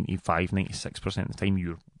 probably 95-96% of the time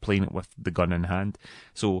you're playing it with the gun in hand.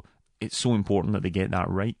 So it's so important that they get that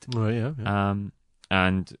right. Oh, yeah.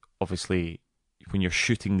 And obviously, when you're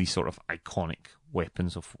shooting these sort of iconic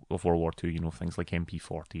weapons of World War II, things like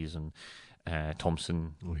MP40s and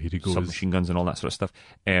Thompson submachine guns and all that sort of stuff,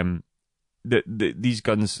 these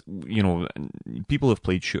guns, people have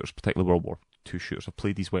played shooters, particularly World War II shooters, have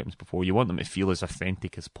played these weapons before. You want them to feel as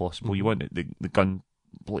authentic as possible. Mm-hmm. You want the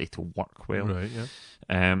gunplay to work well. Right,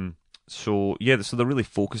 yeah. So they're really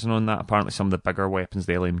focusing on that. Apparently, some of the bigger weapons,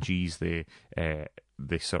 the LMGs,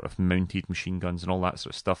 the sort of mounted machine guns and all that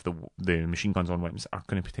sort of stuff, the machine guns on weapons are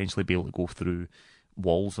going to potentially be able to go through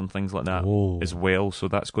walls and things like that as well. So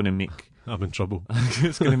that's going to make I'm in trouble.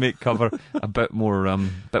 It's going to make cover a bit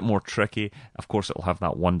more tricky. Of course, it'll have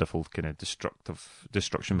that wonderful kind of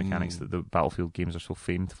destruction mechanics that the Battlefield games are so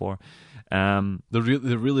famed for. They're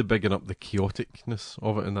really bigging up the chaoticness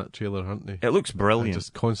of it in that trailer, aren't they? It looks brilliant. It's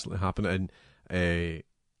just constantly happening.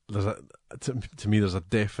 to me, there's a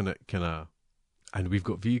definite kind of, and we've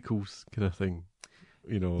got vehicles kind of thing,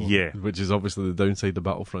 Yeah. which is obviously the downside of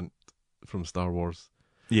Battlefront from Star Wars.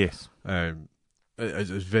 Yes. It's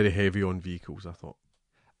very heavy on vehicles, I thought.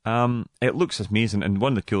 It looks amazing, and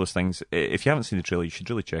one of the coolest things, if you haven't seen the trailer, you should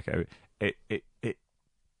really check it out. It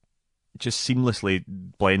just seamlessly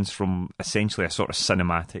blends from essentially a sort of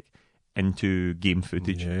cinematic into game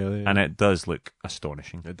footage, and it does look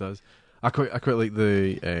astonishing. It does. I quite like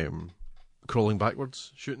the crawling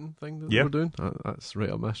backwards shooting thing that we're doing. That's right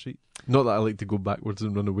up my street. Not that I like to go backwards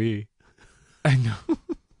and run away. I know.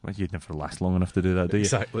 Well, you'd never last long enough to do that, do you?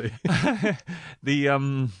 Exactly.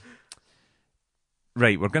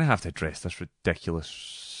 Right, we're going to have to address this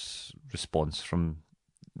ridiculous response from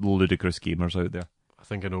ludicrous gamers out there. I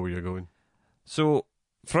think I know where you're going. So,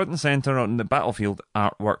 front and centre on the Battlefield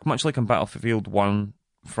artwork, much like in Battlefield 1,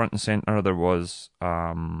 front and centre there was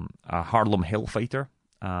a Harlem Hellfighter,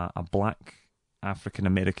 a black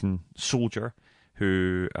African-American soldier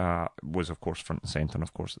who was, of course, front and centre, and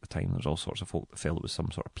of course, at the time, there was all sorts of folk that felt it was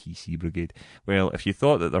some sort of PC brigade. Well, if you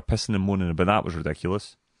thought that they're pissing and moaning about that was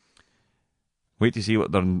ridiculous, wait to see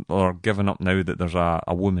what they're giving up now that there's a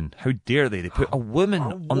woman. How dare they? They put a woman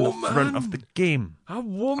on the front of the game. A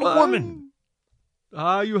woman! A woman!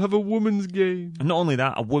 You have a woman's game. And not only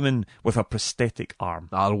that, a woman with a prosthetic arm.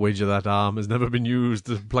 I'll wager that arm has never been used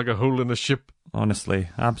to plug a hole in a ship. Honestly,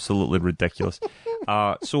 absolutely ridiculous.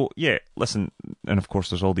 So, yeah, listen, and of course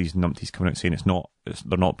there's all these numpties coming out saying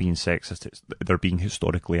they're not being sexist, they're being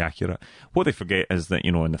historically accurate. What they forget is that,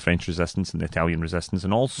 in the French resistance and the Italian resistance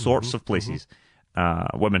and all sorts of places,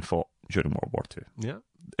 women fought during World War II.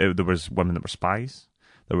 Yeah. There was women that were spies.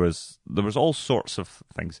 There was all sorts of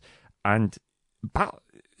things. And,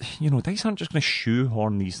 DICE aren't just going to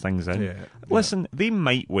shoehorn these things in. Yeah. Listen, they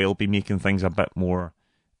might well be making things a bit more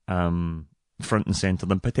front and centre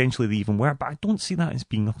than potentially they even were, but I don't see that as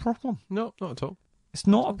being a problem. No, not at all. It's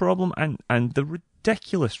not a problem, and the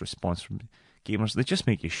ridiculous response from gamers, they just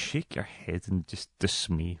make you shake your head and just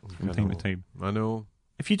dismay from time to time. I know.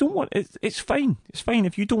 If you don't want, it's fine. It's fine.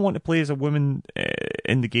 If you don't want to play as a woman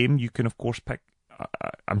in the game, you can of course pick.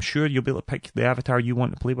 I'm sure you'll be able to pick the avatar you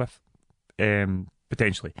want to play with.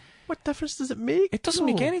 Potentially. What difference does it make? It doesn't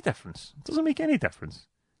make any difference. It doesn't make any difference.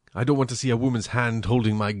 I don't want to see a woman's hand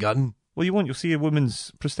holding my gun. Well, you won't. You'll see a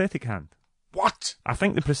woman's prosthetic hand. What? I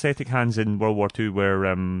think the prosthetic hands in World War II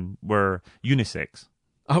were unisex.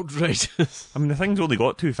 Outrageous. I mean, the thing's only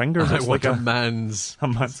got two fingers. I it's want like a man's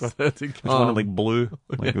prosthetic hand. I want it like blue.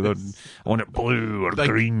 Like, I want it blue or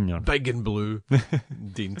green. Or... Big and blue.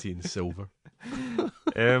 Dainty and silver.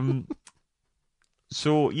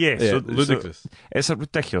 So, yeah. Ludicrous. So it's a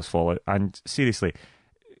ridiculous fallout. And seriously,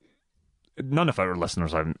 none of our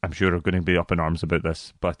listeners, I'm sure, are going to be up in arms about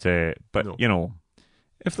this. But no.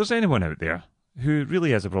 If there's anyone out there who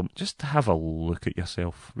really has a problem, just have a look at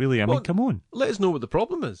yourself. Really, I mean, come on. Let us know what the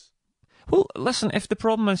problem is. Well, listen, if the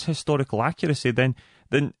problem is historical accuracy, then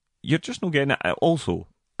you're just not getting it. Also,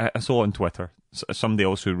 I saw on Twitter, somebody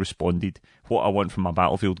also responded, what I want from my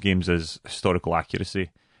Battlefield games is historical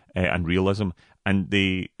accuracy and realism. And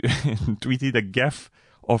they tweeted a GIF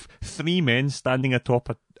of 3 men standing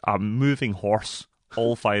atop a moving horse,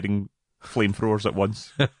 all firing flamethrowers at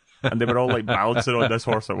once. And they were all like balancing on this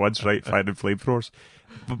horse at once, right, firing flamethrowers.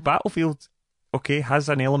 But Battlefield, okay, has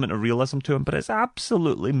an element of realism to him, but it's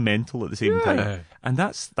absolutely mental at the same time. And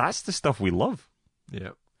that's the stuff we love.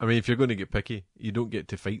 Yeah. I mean, if you're going to get picky, you don't get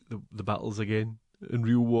to fight the battles again in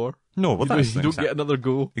real war. No, well, you don't get another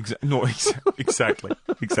go. Exactly.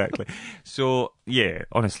 So, yeah,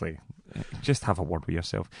 honestly, just have a word with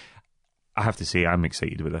yourself. I have to say, I'm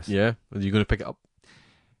excited with this. Yeah? Are you going to pick it up?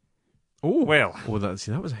 Oh, well. Oh,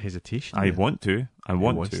 that was a hesitation. I want to. He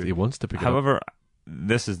wants to pick it up. However,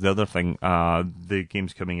 this is the other thing. The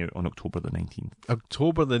game's coming out on October the 19th.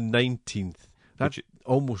 October the 19th. That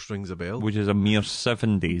almost rings a bell. Which is a mere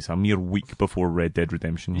 7 days, a mere week before Red Dead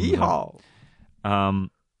Redemption. Yeehaw!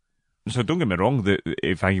 So don't get me wrong,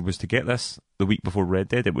 if I was to get this the week before Red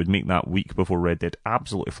Dead, it would make that week before Red Dead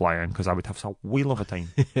absolutely fly in, because I would have a whale of a time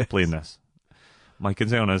playing this. My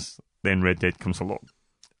concern is then Red Dead comes along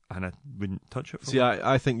and I wouldn't touch it. See,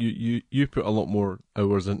 I think you put a lot more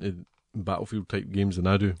hours into Battlefield type games than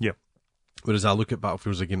I do. Yeah. Whereas I look at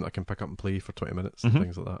Battlefield as a game that I can pick up and play for 20 minutes and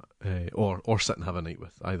things like that, or sit and have a night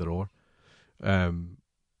with, either or.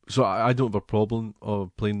 So I don't have a problem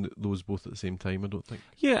of playing those both at the same time, I don't think.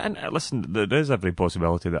 Yeah, and listen, there is every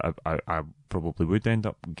possibility that I probably would end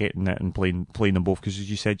up getting it and playing them both, because as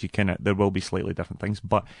you said, there will be slightly different things,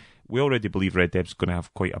 but we already believe Red Dead's going to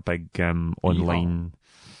have quite a big online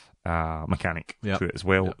mechanic Yep. to it as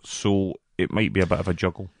well. Yep. So it might be a bit of a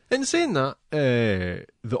juggle. In saying that,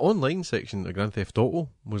 the online section of Grand Theft Auto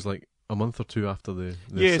was like a month or two after the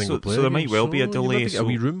single player. So there game. might well be a you delay. might get a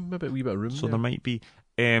wee room, maybe a wee bit of room. So there might be.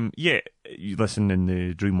 You listen, in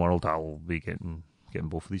the dream world, I'll be getting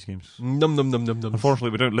both of these games. Num.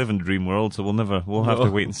 Unfortunately, we don't live in the dream world, so we'll have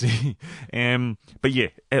to wait and see. But yeah,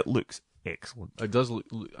 it looks excellent. It does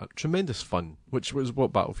look tremendous fun, which was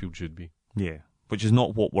what Battlefield should be. Yeah, which is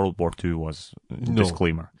not what World War II was. No.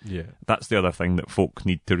 Disclaimer. Yeah. That's the other thing that folk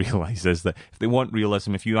need to realise, is that if they want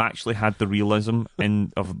realism, if you actually had the realism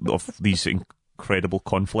of these incredible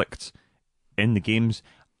conflicts in the games,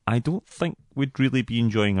 I don't think we'd really be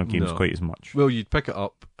enjoying our games quite as much. Well, you'd pick it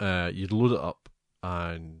up, you'd load it up,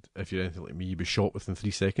 and if you're anything like me, you'd be shot within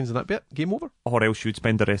 3 seconds, and that'd be it. Game over. Or else you'd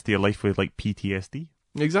spend the rest of your life with like PTSD.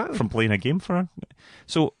 Exactly. From playing a game for her.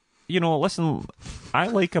 So, listen, I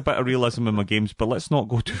like a bit of realism in my games, but let's not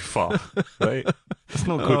go too far, right? Let's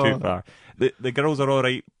not go too far. The girls are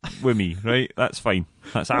alright with me, right? That's fine.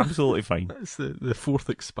 That's absolutely fine. That's the fourth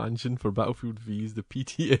expansion for Battlefield V is the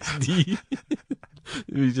PTSD.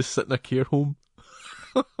 You just sit in a care home.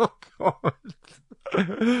 Oh, God. Sit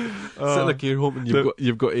in a care home and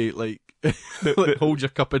you've got to, like hold your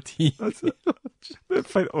cup of tea. That's it.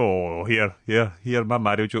 Oh, here, my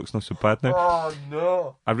Mario joke's not so bad now. Oh,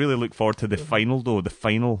 no. I really look forward to the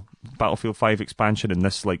final Battlefield 5 expansion in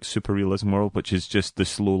this like super realism world, which is just the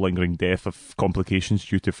slow lingering death of complications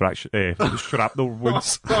due to shrapnel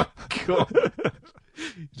wounds. Oh, God.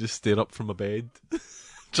 Just stare up from a bed,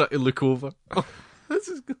 try to look over. This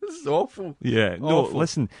is awful. Yeah, no,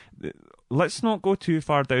 listen, let's not go too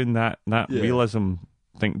far down that realism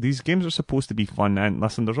thing. These games are supposed to be fun, and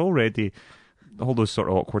listen, there's already all those sort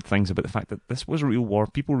of awkward things about the fact that this was a real war.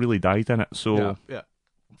 People really died in it, so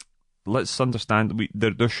let's understand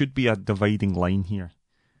there should be a dividing line here,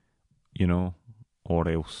 or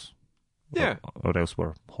else. Yeah. Or else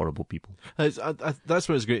we're horrible people. That's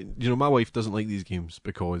where it's great. My wife doesn't like these games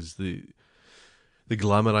because they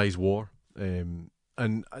glamorise war.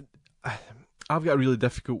 And I've got a really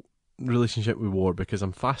difficult relationship with war because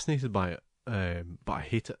I'm fascinated by it, but I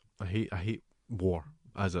hate it. I hate war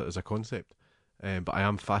as a concept. But I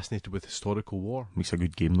am fascinated with historical war. Makes a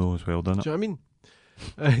good game though as well, doesn't it? Do you know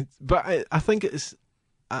what I mean? But I think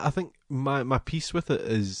I think my piece with it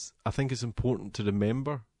is I think it's important to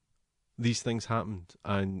remember these things happened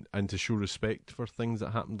and to show respect for things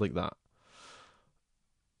that happened like that.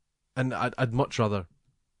 And I'd much rather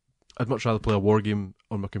play a war game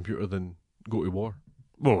on my computer than go to war.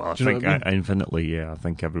 Well, I think infinitely, yeah. I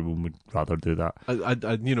think everyone would rather do that.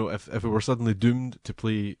 If we were suddenly doomed to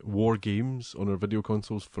play war games on our video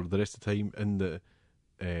consoles for the rest of the time in the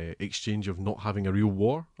exchange of not having a real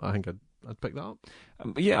war, I think I'd pick that up.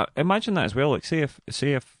 Yeah, imagine that as well. Like, say if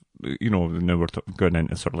now we're going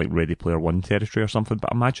into sort of like Ready Player One territory or something.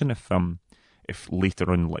 But imagine if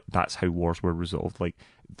later on, like, that's how wars were resolved.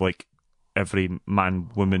 Like every man,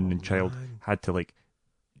 woman, and child had to like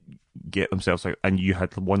get themselves out, and you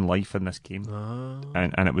had one life in this game,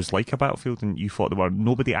 and it was like a battlefield, and you fought the war.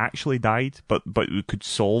 Nobody actually died, but we could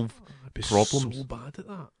solve problems. So bad at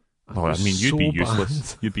that. Well, I mean, you'd be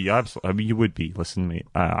useless. You'd be absolutely. I mean, you would be. Listen, mate,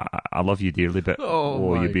 I love you dearly, but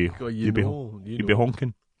you'd be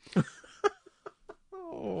honking.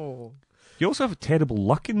 Oh. You also have terrible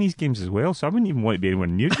luck in these games as well, so I wouldn't even want to be anywhere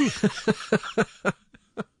near you.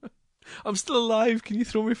 I'm still alive. Can you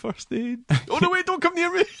throw me first aid? Oh no, wait! Don't come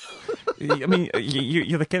near me. I mean,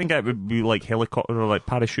 you're the kind of guy that would be like helicopter or like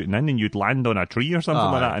parachuting in, and you'd land on a tree or something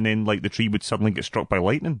like that, and then like the tree would suddenly get struck by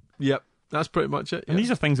lightning. Yep, that's pretty much it. Yeah. And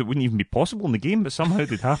these are things that wouldn't even be possible in the game, but somehow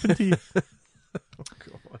they'd happen to you. Oh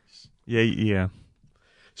gosh. Yeah.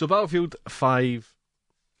 So Battlefield 5,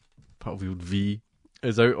 Battlefield V,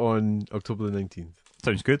 is out on October the 19th.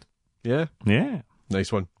 Sounds good. Yeah? Yeah.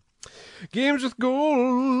 Nice one. Games with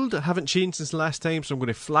gold haven't changed since last time, so I'm going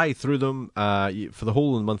to fly through them for the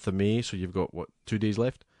whole month of May. So you've got 2 days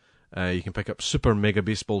left. You can pick up Super Mega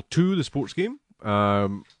Baseball 2, the sports game,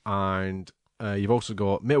 and you've also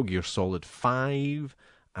got Metal Gear Solid 5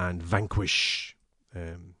 and Vanquish,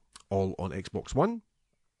 all on Xbox One,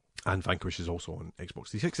 and Vanquish is also on Xbox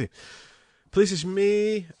 360. PlayStation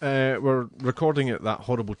May, we're recording at that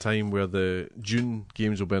horrible time where the June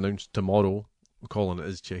games will be announced tomorrow. Colin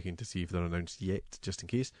is checking to see if they're announced yet, just in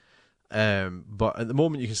case. But at the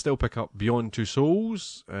moment, you can still pick up Beyond Two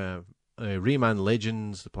Souls, Rayman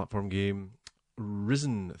Legends, the platform game,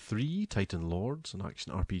 Risen 3, Titan Lords, an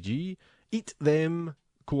action RPG, Eat Them,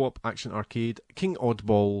 co-op action arcade, King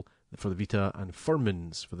Oddball, for the Vita and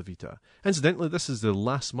Furman's for the Vita. Incidentally, this is the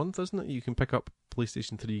last month, isn't it? You can pick up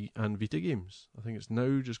PlayStation 3 and Vita games. I think it's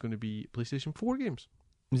now just going to be PlayStation 4 games.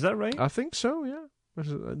 Is that right? I think so, yeah.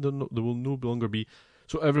 There will no longer be...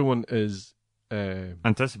 So everyone is...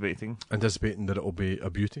 anticipating that it'll be a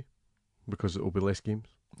beauty, because it'll be less games.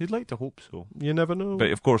 You'd like to hope so. You never know.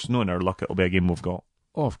 But of course, knowing our luck, it'll be a game we've got.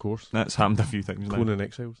 Oh, of course. That's happened a few times now. Conan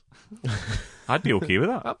Exiles. I'd be okay with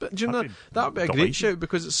that. Do you know, that would be a great shout,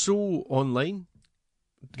 because it's so online.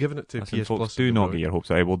 Giving it to PS folks, Plus. do not get your hopes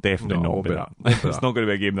up. I will definitely not be that. It's not going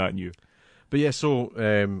to be a game that new. But yeah, so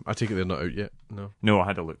I take it they're not out yet. No, I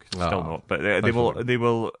had a look. Still not. But they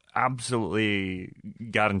will absolutely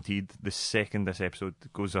guaranteed the second this episode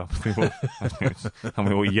goes up, they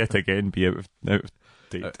will yet again be out of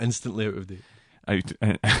date. Instantly out of date.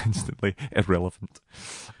 Instantly irrelevant.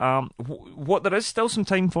 What there is still some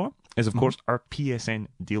time for is, of course, our PSN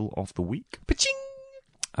Deal of the Week. Paching!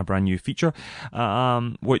 A brand new feature,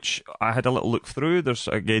 which I had a little look through. There's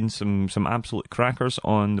again some absolute crackers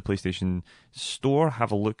on the PlayStation Store.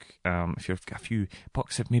 Have a look if you've got a few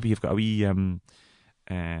bucks. If maybe you've got a wee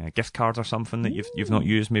gift card or something that you've not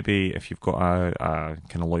used. Maybe if you've got a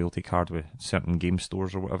kind of loyalty card with certain game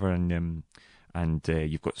stores or whatever, and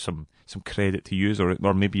you've got some credit to use,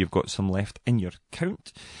 or maybe you've got some left in your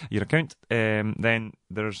account. Then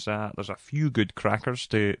there's a few good crackers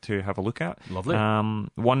to have a look at. Lovely.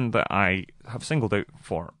 One that I have singled out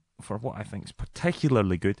for what I think is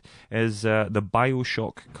particularly good is the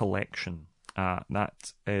BioShock collection.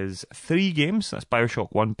 That is 3 games. That's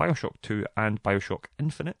BioShock 1, BioShock 2, and BioShock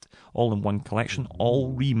Infinite, all in one collection,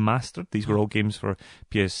 all remastered. These were all games for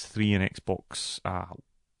PS3 and Xbox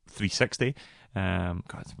 360. God,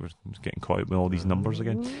 we're getting caught up with all these numbers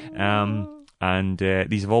again. And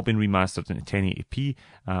these have all been remastered into 1080p.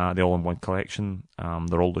 They're all in one collection.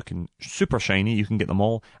 They're all looking super shiny. You can get them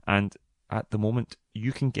all, and at the moment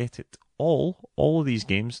you can get it all of these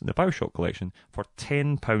games in the BioShock collection for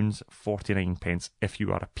 £10.49 if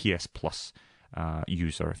you are a PS Plus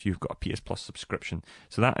user, if you've got a PS Plus subscription.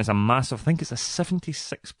 So that is a massive, I think it's a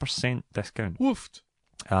 76% discount. Woofed.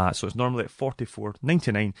 So it's normally at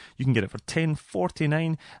 $44.99. You can get it for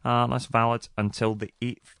 $10.49. That's valid until the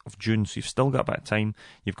 8th of June. So you've still got a bit of time.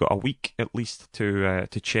 You've got a week at least to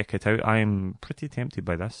check it out. I am pretty tempted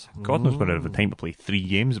by this. God knows whether I have the time to play 3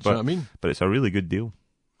 games, but it's a really good deal.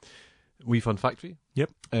 Wee fun fact for you.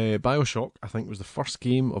 Yep. BioShock, I think, was the first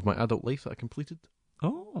game of my adult life that I completed.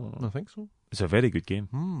 Oh, I think so. It's a very good game.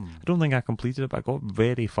 I don't think I completed it, but I got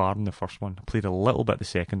very far in the first one. I played a little bit the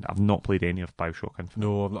second. I've not played any of BioShock Infinite.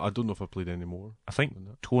 No, I don't know if I've played any more. I think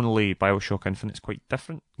tonally BioShock Infinite is quite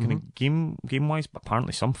different, kind of game-wise, but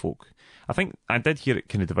apparently some folk... I think I did hear it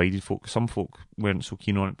kind of divided folk. Some folk weren't so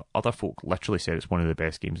keen on it, but other folk literally said it's one of the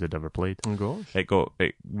best games they'd ever played. Oh gosh.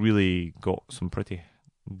 It really got some pretty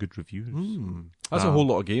good reviews. That's a whole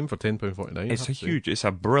lot of game for £10.49. It's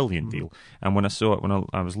a brilliant deal. And when I saw it, when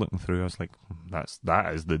I was looking through, I was like,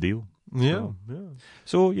 that is the deal. Yeah.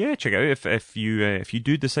 So yeah, check it out. If you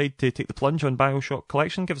do decide to take the plunge on BioShock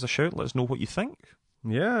Collection, give us a shout. Let us know what you think.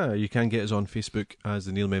 Yeah, you can get us on Facebook as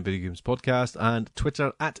the Nearly Men Video Games Podcast and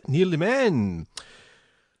Twitter at Nearly Men.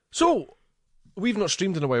 So, we've not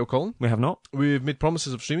streamed in a while, Colin. We have not. We've made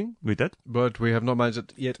promises of streaming. We did. But we have not managed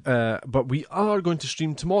it yet. But we are going to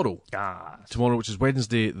stream tomorrow. Yes. Tomorrow, which is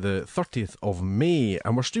Wednesday, the 30th of May.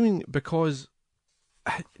 And we're streaming because,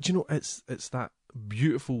 do you know, it's that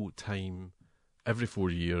beautiful time every 4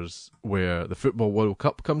 years where the Football World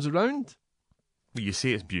Cup comes around. Well, you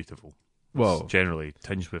say it's beautiful. Well, it's generally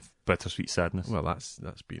tinged with bittersweet sadness. Well, that's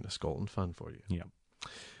being a Scotland fan for you. Yeah.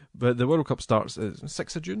 But the World Cup starts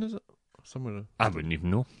 6th of June, is it? Somewhere. I wouldn't even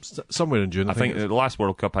know. Somewhere in June. I think the last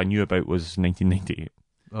World Cup I knew about was 1998.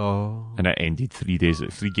 Oh. And it ended 3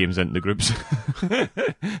 games into the groups.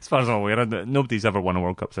 As far as I'm aware, nobody's ever won a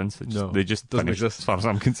World Cup since. They just finished, as far as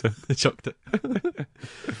I'm concerned. They chucked it.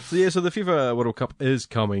 So the FIFA World Cup is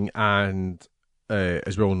coming, and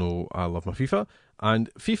as we all know, I love my FIFA. And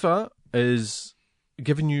FIFA is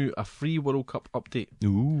giving you a free World Cup update.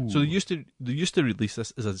 Ooh. So they used to release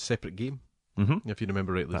this as a separate game. If you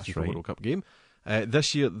remember rightly, the FIFA World Cup game.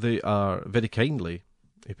 This year they are very kindly,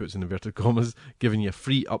 he puts in inverted commas, giving you a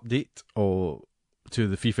free update to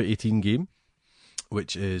the FIFA 18 game,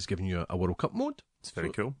 which is giving you a World Cup mode. It's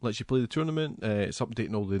very cool. Lets you play the tournament. It's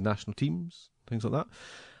updating all the national teams, things like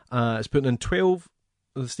that. It's putting in 12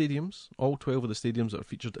 of the stadiums, all 12 of the stadiums that are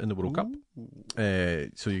featured in the World Cup.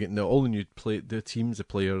 So you're getting all the new the teams, the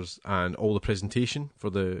players, and all the presentation for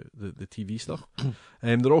the TV stuff.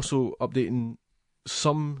 They're also updating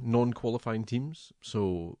some non-qualifying teams.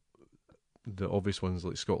 So the obvious ones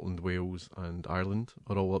like Scotland, Wales, and Ireland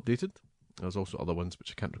are all updated. There's also other ones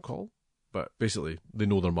which I can't recall, but basically they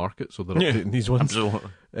know their market, so they're updating these ones. Absolutely.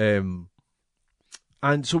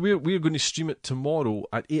 And so we're going to stream it tomorrow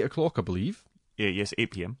at 8:00, I believe. Yes,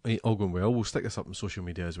 8 p.m. All going well. We'll stick this up on social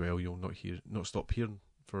media as well. You'll not stop hearing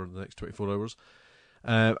for the next 24 hours.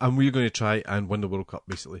 And we're going to try and win the World Cup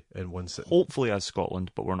basically in one sitting. Hopefully as Scotland,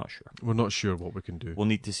 but we're not sure. We're not sure what we can do. We'll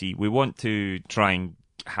need to see. We want to try and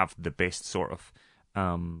have the best sort of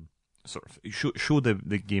show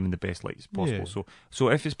the game in the best light as possible. Yeah. So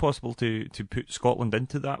if it's possible to put Scotland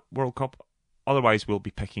into that World Cup, otherwise we'll be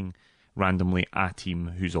picking randomly a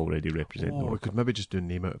team who's already representing the World we could Cup. maybe just do a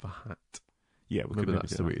name out of a hat. Yeah, Maybe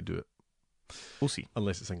that's the way to do it. We'll see.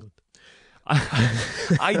 Unless it's England.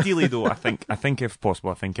 Ideally, though, I think if possible,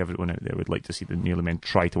 I think everyone out there would like to see the Nearly Men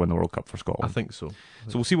try to win the World Cup for Scotland. I think so.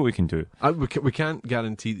 So we'll see what we can do. We can't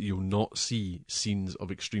guarantee that you'll not see scenes of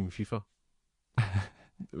extreme FIFA.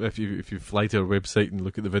 If you fly to our website and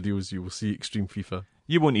look at the videos, you will see extreme FIFA.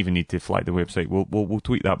 You won't even need to fly the website. We'll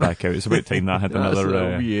tweet that back out. It's about time that had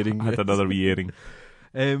another wee airing.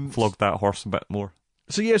 Flogged that horse a bit more.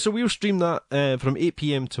 So we'll stream that from 8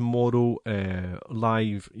 p.m. tomorrow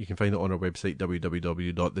live. You can find it on our website,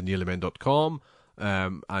 www.thenearlymen.com.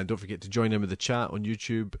 And don't forget to join in with the chat on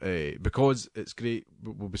YouTube because it's great.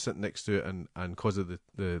 We'll be sitting next to it, and because of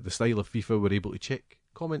the style of FIFA, we're able to check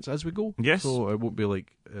comments as we go. Yes. So it won't be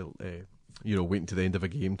like waiting to the end of a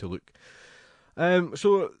game to look.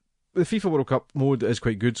 So the FIFA World Cup mode is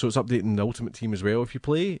quite good. So it's updating the Ultimate Team as well if you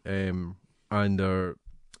play, and are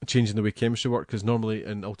changing the way chemistry works, because normally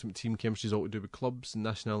in Ultimate Team chemistry is all to do with clubs and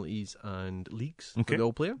nationalities and leagues that they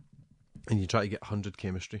all play, and you try to get 100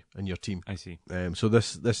 chemistry in your team. I see. So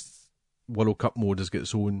this World Cup mode has got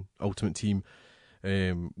its own Ultimate Team,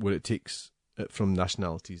 where it takes it from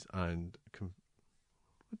nationalities and.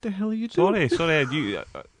 What the hell are you doing? Sorry.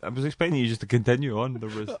 I was expecting you just to continue on. There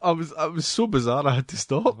was. I was so bizarre. I had to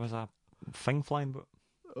stop. There was a thing flying, but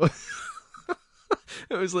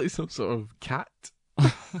it was like some sort of cat.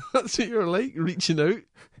 That's what you're like, reaching out,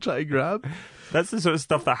 trying to grab. That's the sort of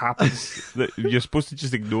stuff that happens that you're supposed to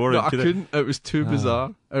just ignore. No, I couldn't. It was too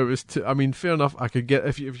bizarre. It was too. I mean, fair enough. I could get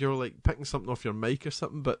if you're like picking something off your mic or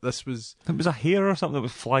something, but this was. It was a hair or something that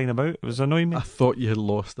was flying about. It was annoying me. I thought you had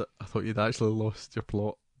lost it. I thought you'd actually lost your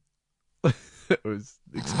plot. It was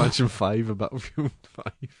expansion 5 of Battlefield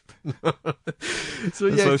 5. So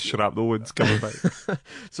yeah, those shrapnel wounds coming back.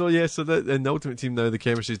 So in the Ultimate Team now, the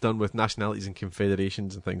chemistry is done with nationalities and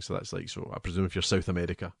confederations and things. So that's like, so I presume if you're South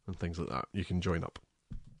America and things like that, you can join up.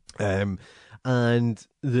 And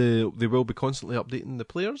they will be constantly updating the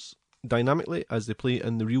players dynamically as they play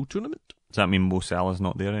in the real tournament. Does that mean Mo Salah's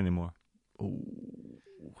not there anymore? Oh,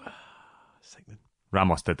 sickening.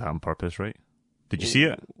 Ramos did that on purpose, right? Did you see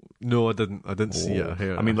it? No, I didn't see it.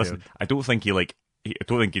 Listen, I don't think he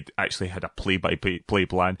actually had a play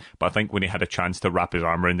plan, but I think when he had a chance to wrap his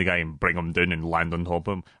arm around the guy and bring him down and land on top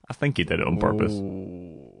of him, I think he did it on purpose.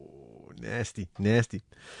 Oh, nasty.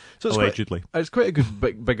 So it's allegedly. It's quite a good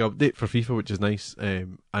big update for FIFA, which is nice,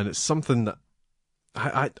 and it's something that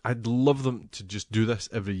I'd love them to just do this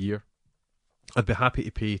every year. I'd be happy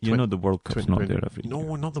to pay. The World Cup's not there every year.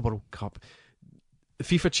 No, not the World Cup.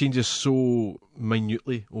 FIFA changes so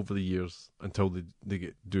minutely over the years until they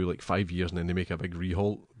do like 5 years and then they make a big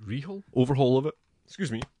overhaul of it.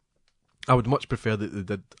 Excuse me. I would much prefer that they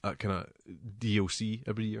did a kind of DLC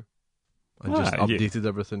every year and just updated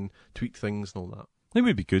everything, tweaked things and all that. It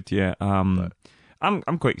would be good, yeah. I'm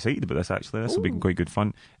quite excited about this actually. This will be quite good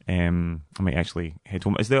fun. I might actually head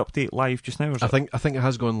home. Is the update live just now? Or I think it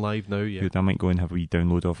has gone live now. Yeah. Good. I might go and have a wee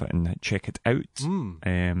download of it and check it out.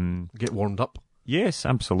 Get warmed up. Yes,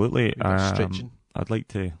 absolutely. Stretching. I'd like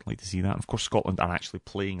to see that. Of course, Scotland are actually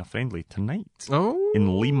playing a friendly tonight in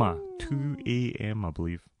in Lima, 2 a.m. I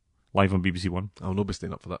believe, live on BBC One. I'll not be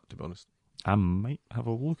staying up for that, to be honest. I might have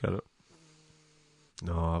a look at it.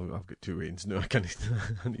 No, I've got 2 weightings now.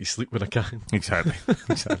 I need to sleep when I can. Exactly.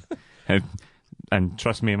 And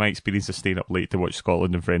trust me, my experience of staying up late to watch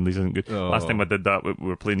Scotland and friendlies isn't good. Last time I did that, we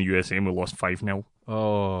were playing the USA and we lost 5-0.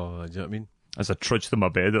 Oh, do you know what I mean? As I trudged to my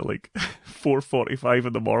bed at like 4:45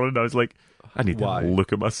 in the morning, I was like, I need to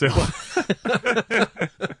look at myself.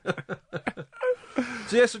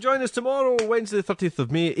 So join us tomorrow, Wednesday the 30th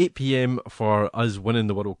of May, 8 p.m. for us winning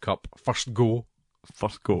the World Cup. First go.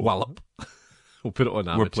 Wallop. We'll put it on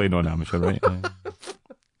amateur. We're playing on amateur, right?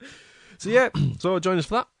 So join us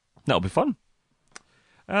for that. That'll be fun.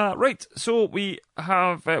 Right, so we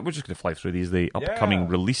have, we're just going to fly through the upcoming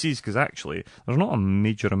releases, because actually there's not a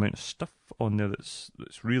major amount of stuff on there that's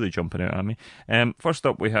really jumping out at me. First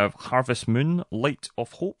up we have Harvest Moon, Light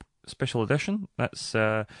of Hope, Special Edition. It's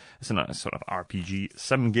a sort of RPG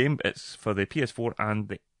sim game. It's for the PS4 and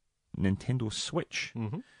the Nintendo Switch,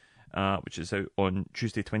 which is out on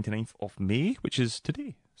Tuesday 29th of May, which is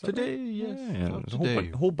today. Today, yes. Yeah, there's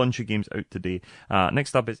a whole bunch of games out today.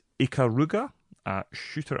 Next up is Ikaruga,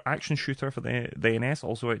 action shooter for the NS,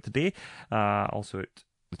 also out today. Also out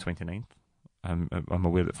the 29th. I'm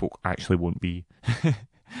aware that folk actually won't be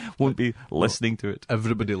listening to it.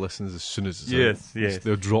 Everybody listens as soon as it's out. Yes.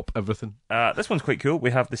 They'll drop everything. This one's quite cool.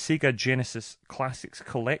 We have the Sega Genesis Classics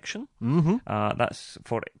Collection. That's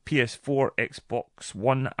for PS4, Xbox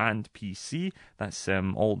One, and PC. That's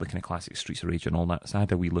all the kind of classic Streets of Rage and all that. So I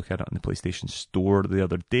had a wee look at it in the PlayStation Store the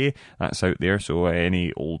other day. That's out there. So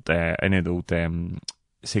any of the old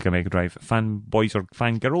Sega Mega Drive fanboys or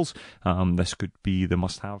fangirls, this could be the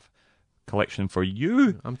must-have collection for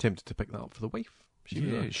you. I'm tempted to pick that up for the wife.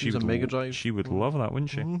 She's a Mega Drive. She would love that,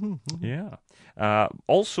 wouldn't she? Yeah.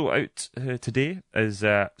 Also out today is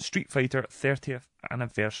Street Fighter 30th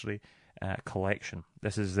Anniversary Collection.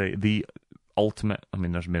 This is the ultimate. I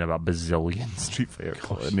mean, there's been about a bazillion Street Fighter.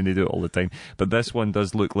 I mean, they do it all the time. But this one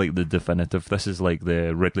does look like the definitive. This is like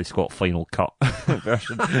the Ridley Scott Final Cut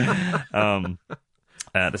version.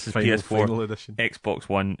 This is PS4, edition. Xbox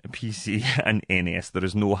One, PC, and NS. There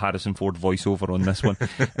is no Harrison Ford voiceover on this one.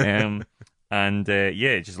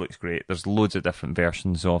 It just looks great. There's loads of different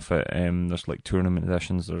versions of it. There's like tournament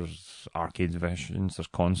editions, there's arcade versions, there's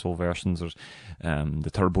console versions, there's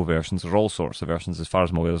the turbo versions, there's all sorts of versions. As far as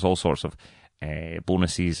I'm aware, there's all sorts of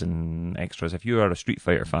bonuses and extras. If you are a Street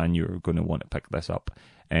Fighter fan, you're going to want to pick this up.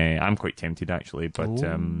 I'm quite tempted actually, but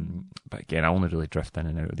again, I only really drift in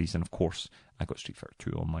and out of these. And of course, I got Street Fighter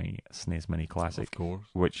 2 on my SNES Mini Classic, of course,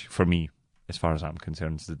 which for me, as far as I'm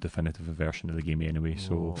concerned, is the definitive version of the game anyway.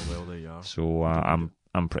 So, there you are. So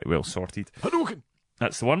I'm pretty well sorted. Hadouken!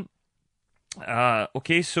 That's the one.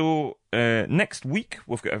 Okay, so next week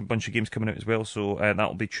we've got a bunch of games coming out as well. So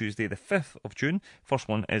that'll be Tuesday the 5th of June. First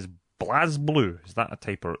one is BlazBlue. Is that a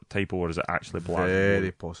typo or is it actually BlazBlue?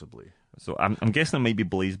 Very possibly. So I'm guessing it might be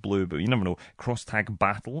Blaze Blue, but you never know. Cross Tag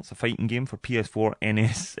Battle. It's a fighting game for PS4,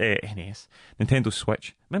 NS, Nintendo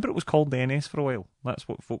Switch. Remember it was called the NS for a while? That's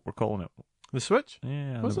what folk were calling it. The Switch?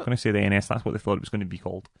 Yeah, they were going to say the NS. That's what they thought it was going to be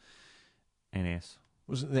called. NS.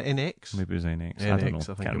 Was it the NX? Maybe it was NX. NX, I don't know. I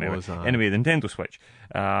think it was. Anyway, the Nintendo Switch.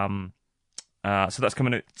 So that's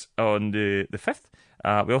coming out on the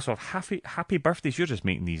 5th. We also have Happy Birthdays. You're just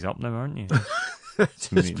making these up now, aren't you?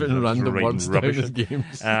 Just putting random words down as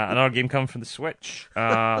games. Another game coming from the Switch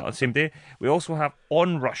on the same day. We also have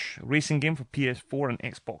Onrush, racing game for PS4 and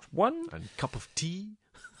Xbox One. And Cup of Tea.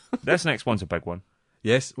 This next one's a big one.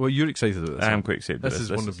 Yes, well, you're excited about this. I am quite excited about this. This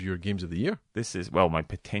is one of your games of the year. This is, well, my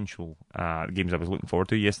potential games I was looking forward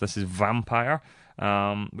to. Yes, this is Vampire,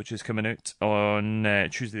 which is coming out on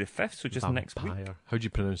Tuesday the 5th, so just next week. How do you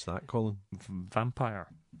pronounce that, Colin? Vampire.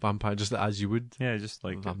 Vampire, just as you would? Yeah, just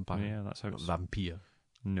like Vampire. Yeah, that's how it's... Vampire.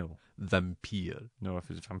 No. Vampire. No, if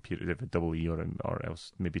it's vampire, it'd have a double E or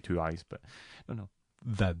else maybe two I's, but no.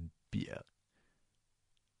 Vampire.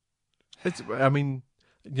 It's, I mean,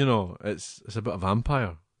 you know, it's about a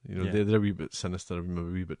vampire. You know, they're a wee bit sinister, a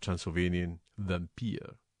wee bit Transylvanian.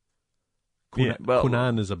 Vampire.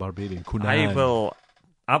 Conan is a barbarian. Conan.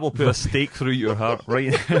 I will put a stake through your heart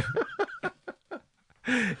right now.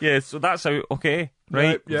 Yeah, so that's out, okay,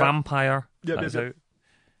 right? Yep. Vampire, that's out.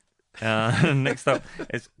 Next up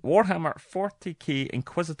is Warhammer 40k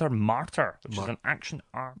Inquisitor Martyr, which is an action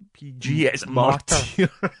RPG. It's Martyr.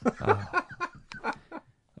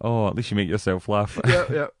 Oh, at least you make yourself laugh.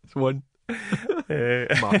 Yeah, it's one.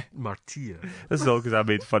 Martyr. This is all because I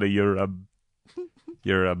made fun of your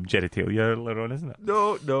genitalia earlier on, isn't it?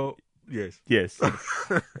 No. Yes.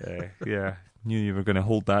 Yeah. Knew you were going to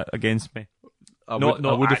hold that against me. I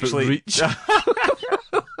would actually. Reach.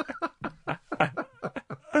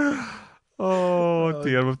 Oh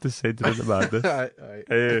dear, we've descended into madness.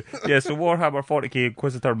 So Warhammer 40k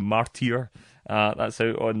Inquisitor Martyr. That's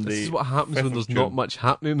out on This is what happens when there's not much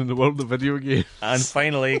happening in the world of video games. And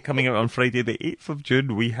finally, coming out on Friday the 8th of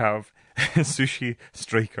June, we have Sushi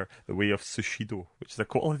Striker, The Way of Sushido, which is a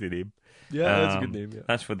quality name. Yeah, that's a good name, yeah.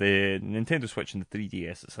 That's for the Nintendo Switch and the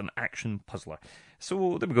 3DS. It's an action puzzler.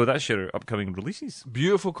 So there we go, that's your upcoming releases.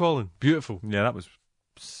 Beautiful, Colin, beautiful. Yeah, that was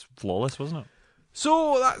flawless, wasn't it?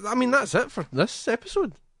 So, that's it for this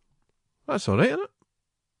episode. That's alright, isn't it?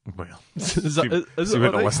 Well, is see it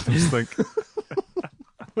what the listeners think.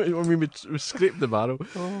 I mean, we scraped the barrel.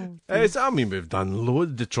 We've done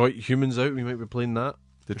loads. Detroit Humans out, we might be playing that.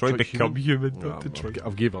 Detroit Become Human. Detroit.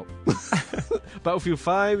 I've gave up. Battlefield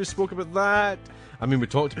 5, we spoke about that. I mean, we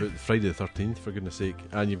talked about Friday the 13th, for goodness sake.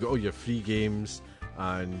 And you've got all your free games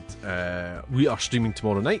And we are streaming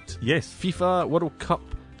tomorrow night. Yes. FIFA World Cup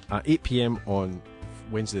at 8 PM on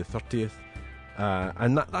Wednesday the 30th.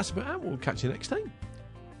 And that's about it. We'll catch you next time.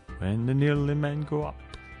 When the nearly men go up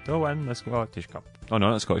to win the Scottish Cup. Oh no,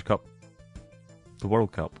 not Scottish Cup. The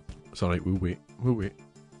World Cup. It's alright, we'll wait.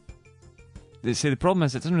 They say the problem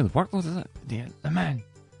is it doesn't really work though, does it?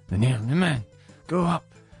 The nearly men go up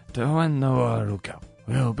to win the World Cup.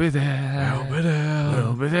 We'll be there. We'll be there.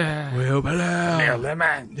 We'll be there. We'll be there. Nearly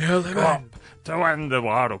men Nearly go men. up to win the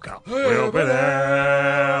World Cup. We'll be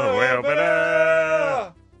there. We'll be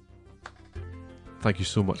there. Thank you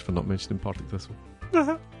so much for not mentioning Partick Thistle.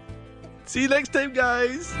 See you next time,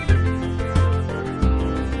 guys.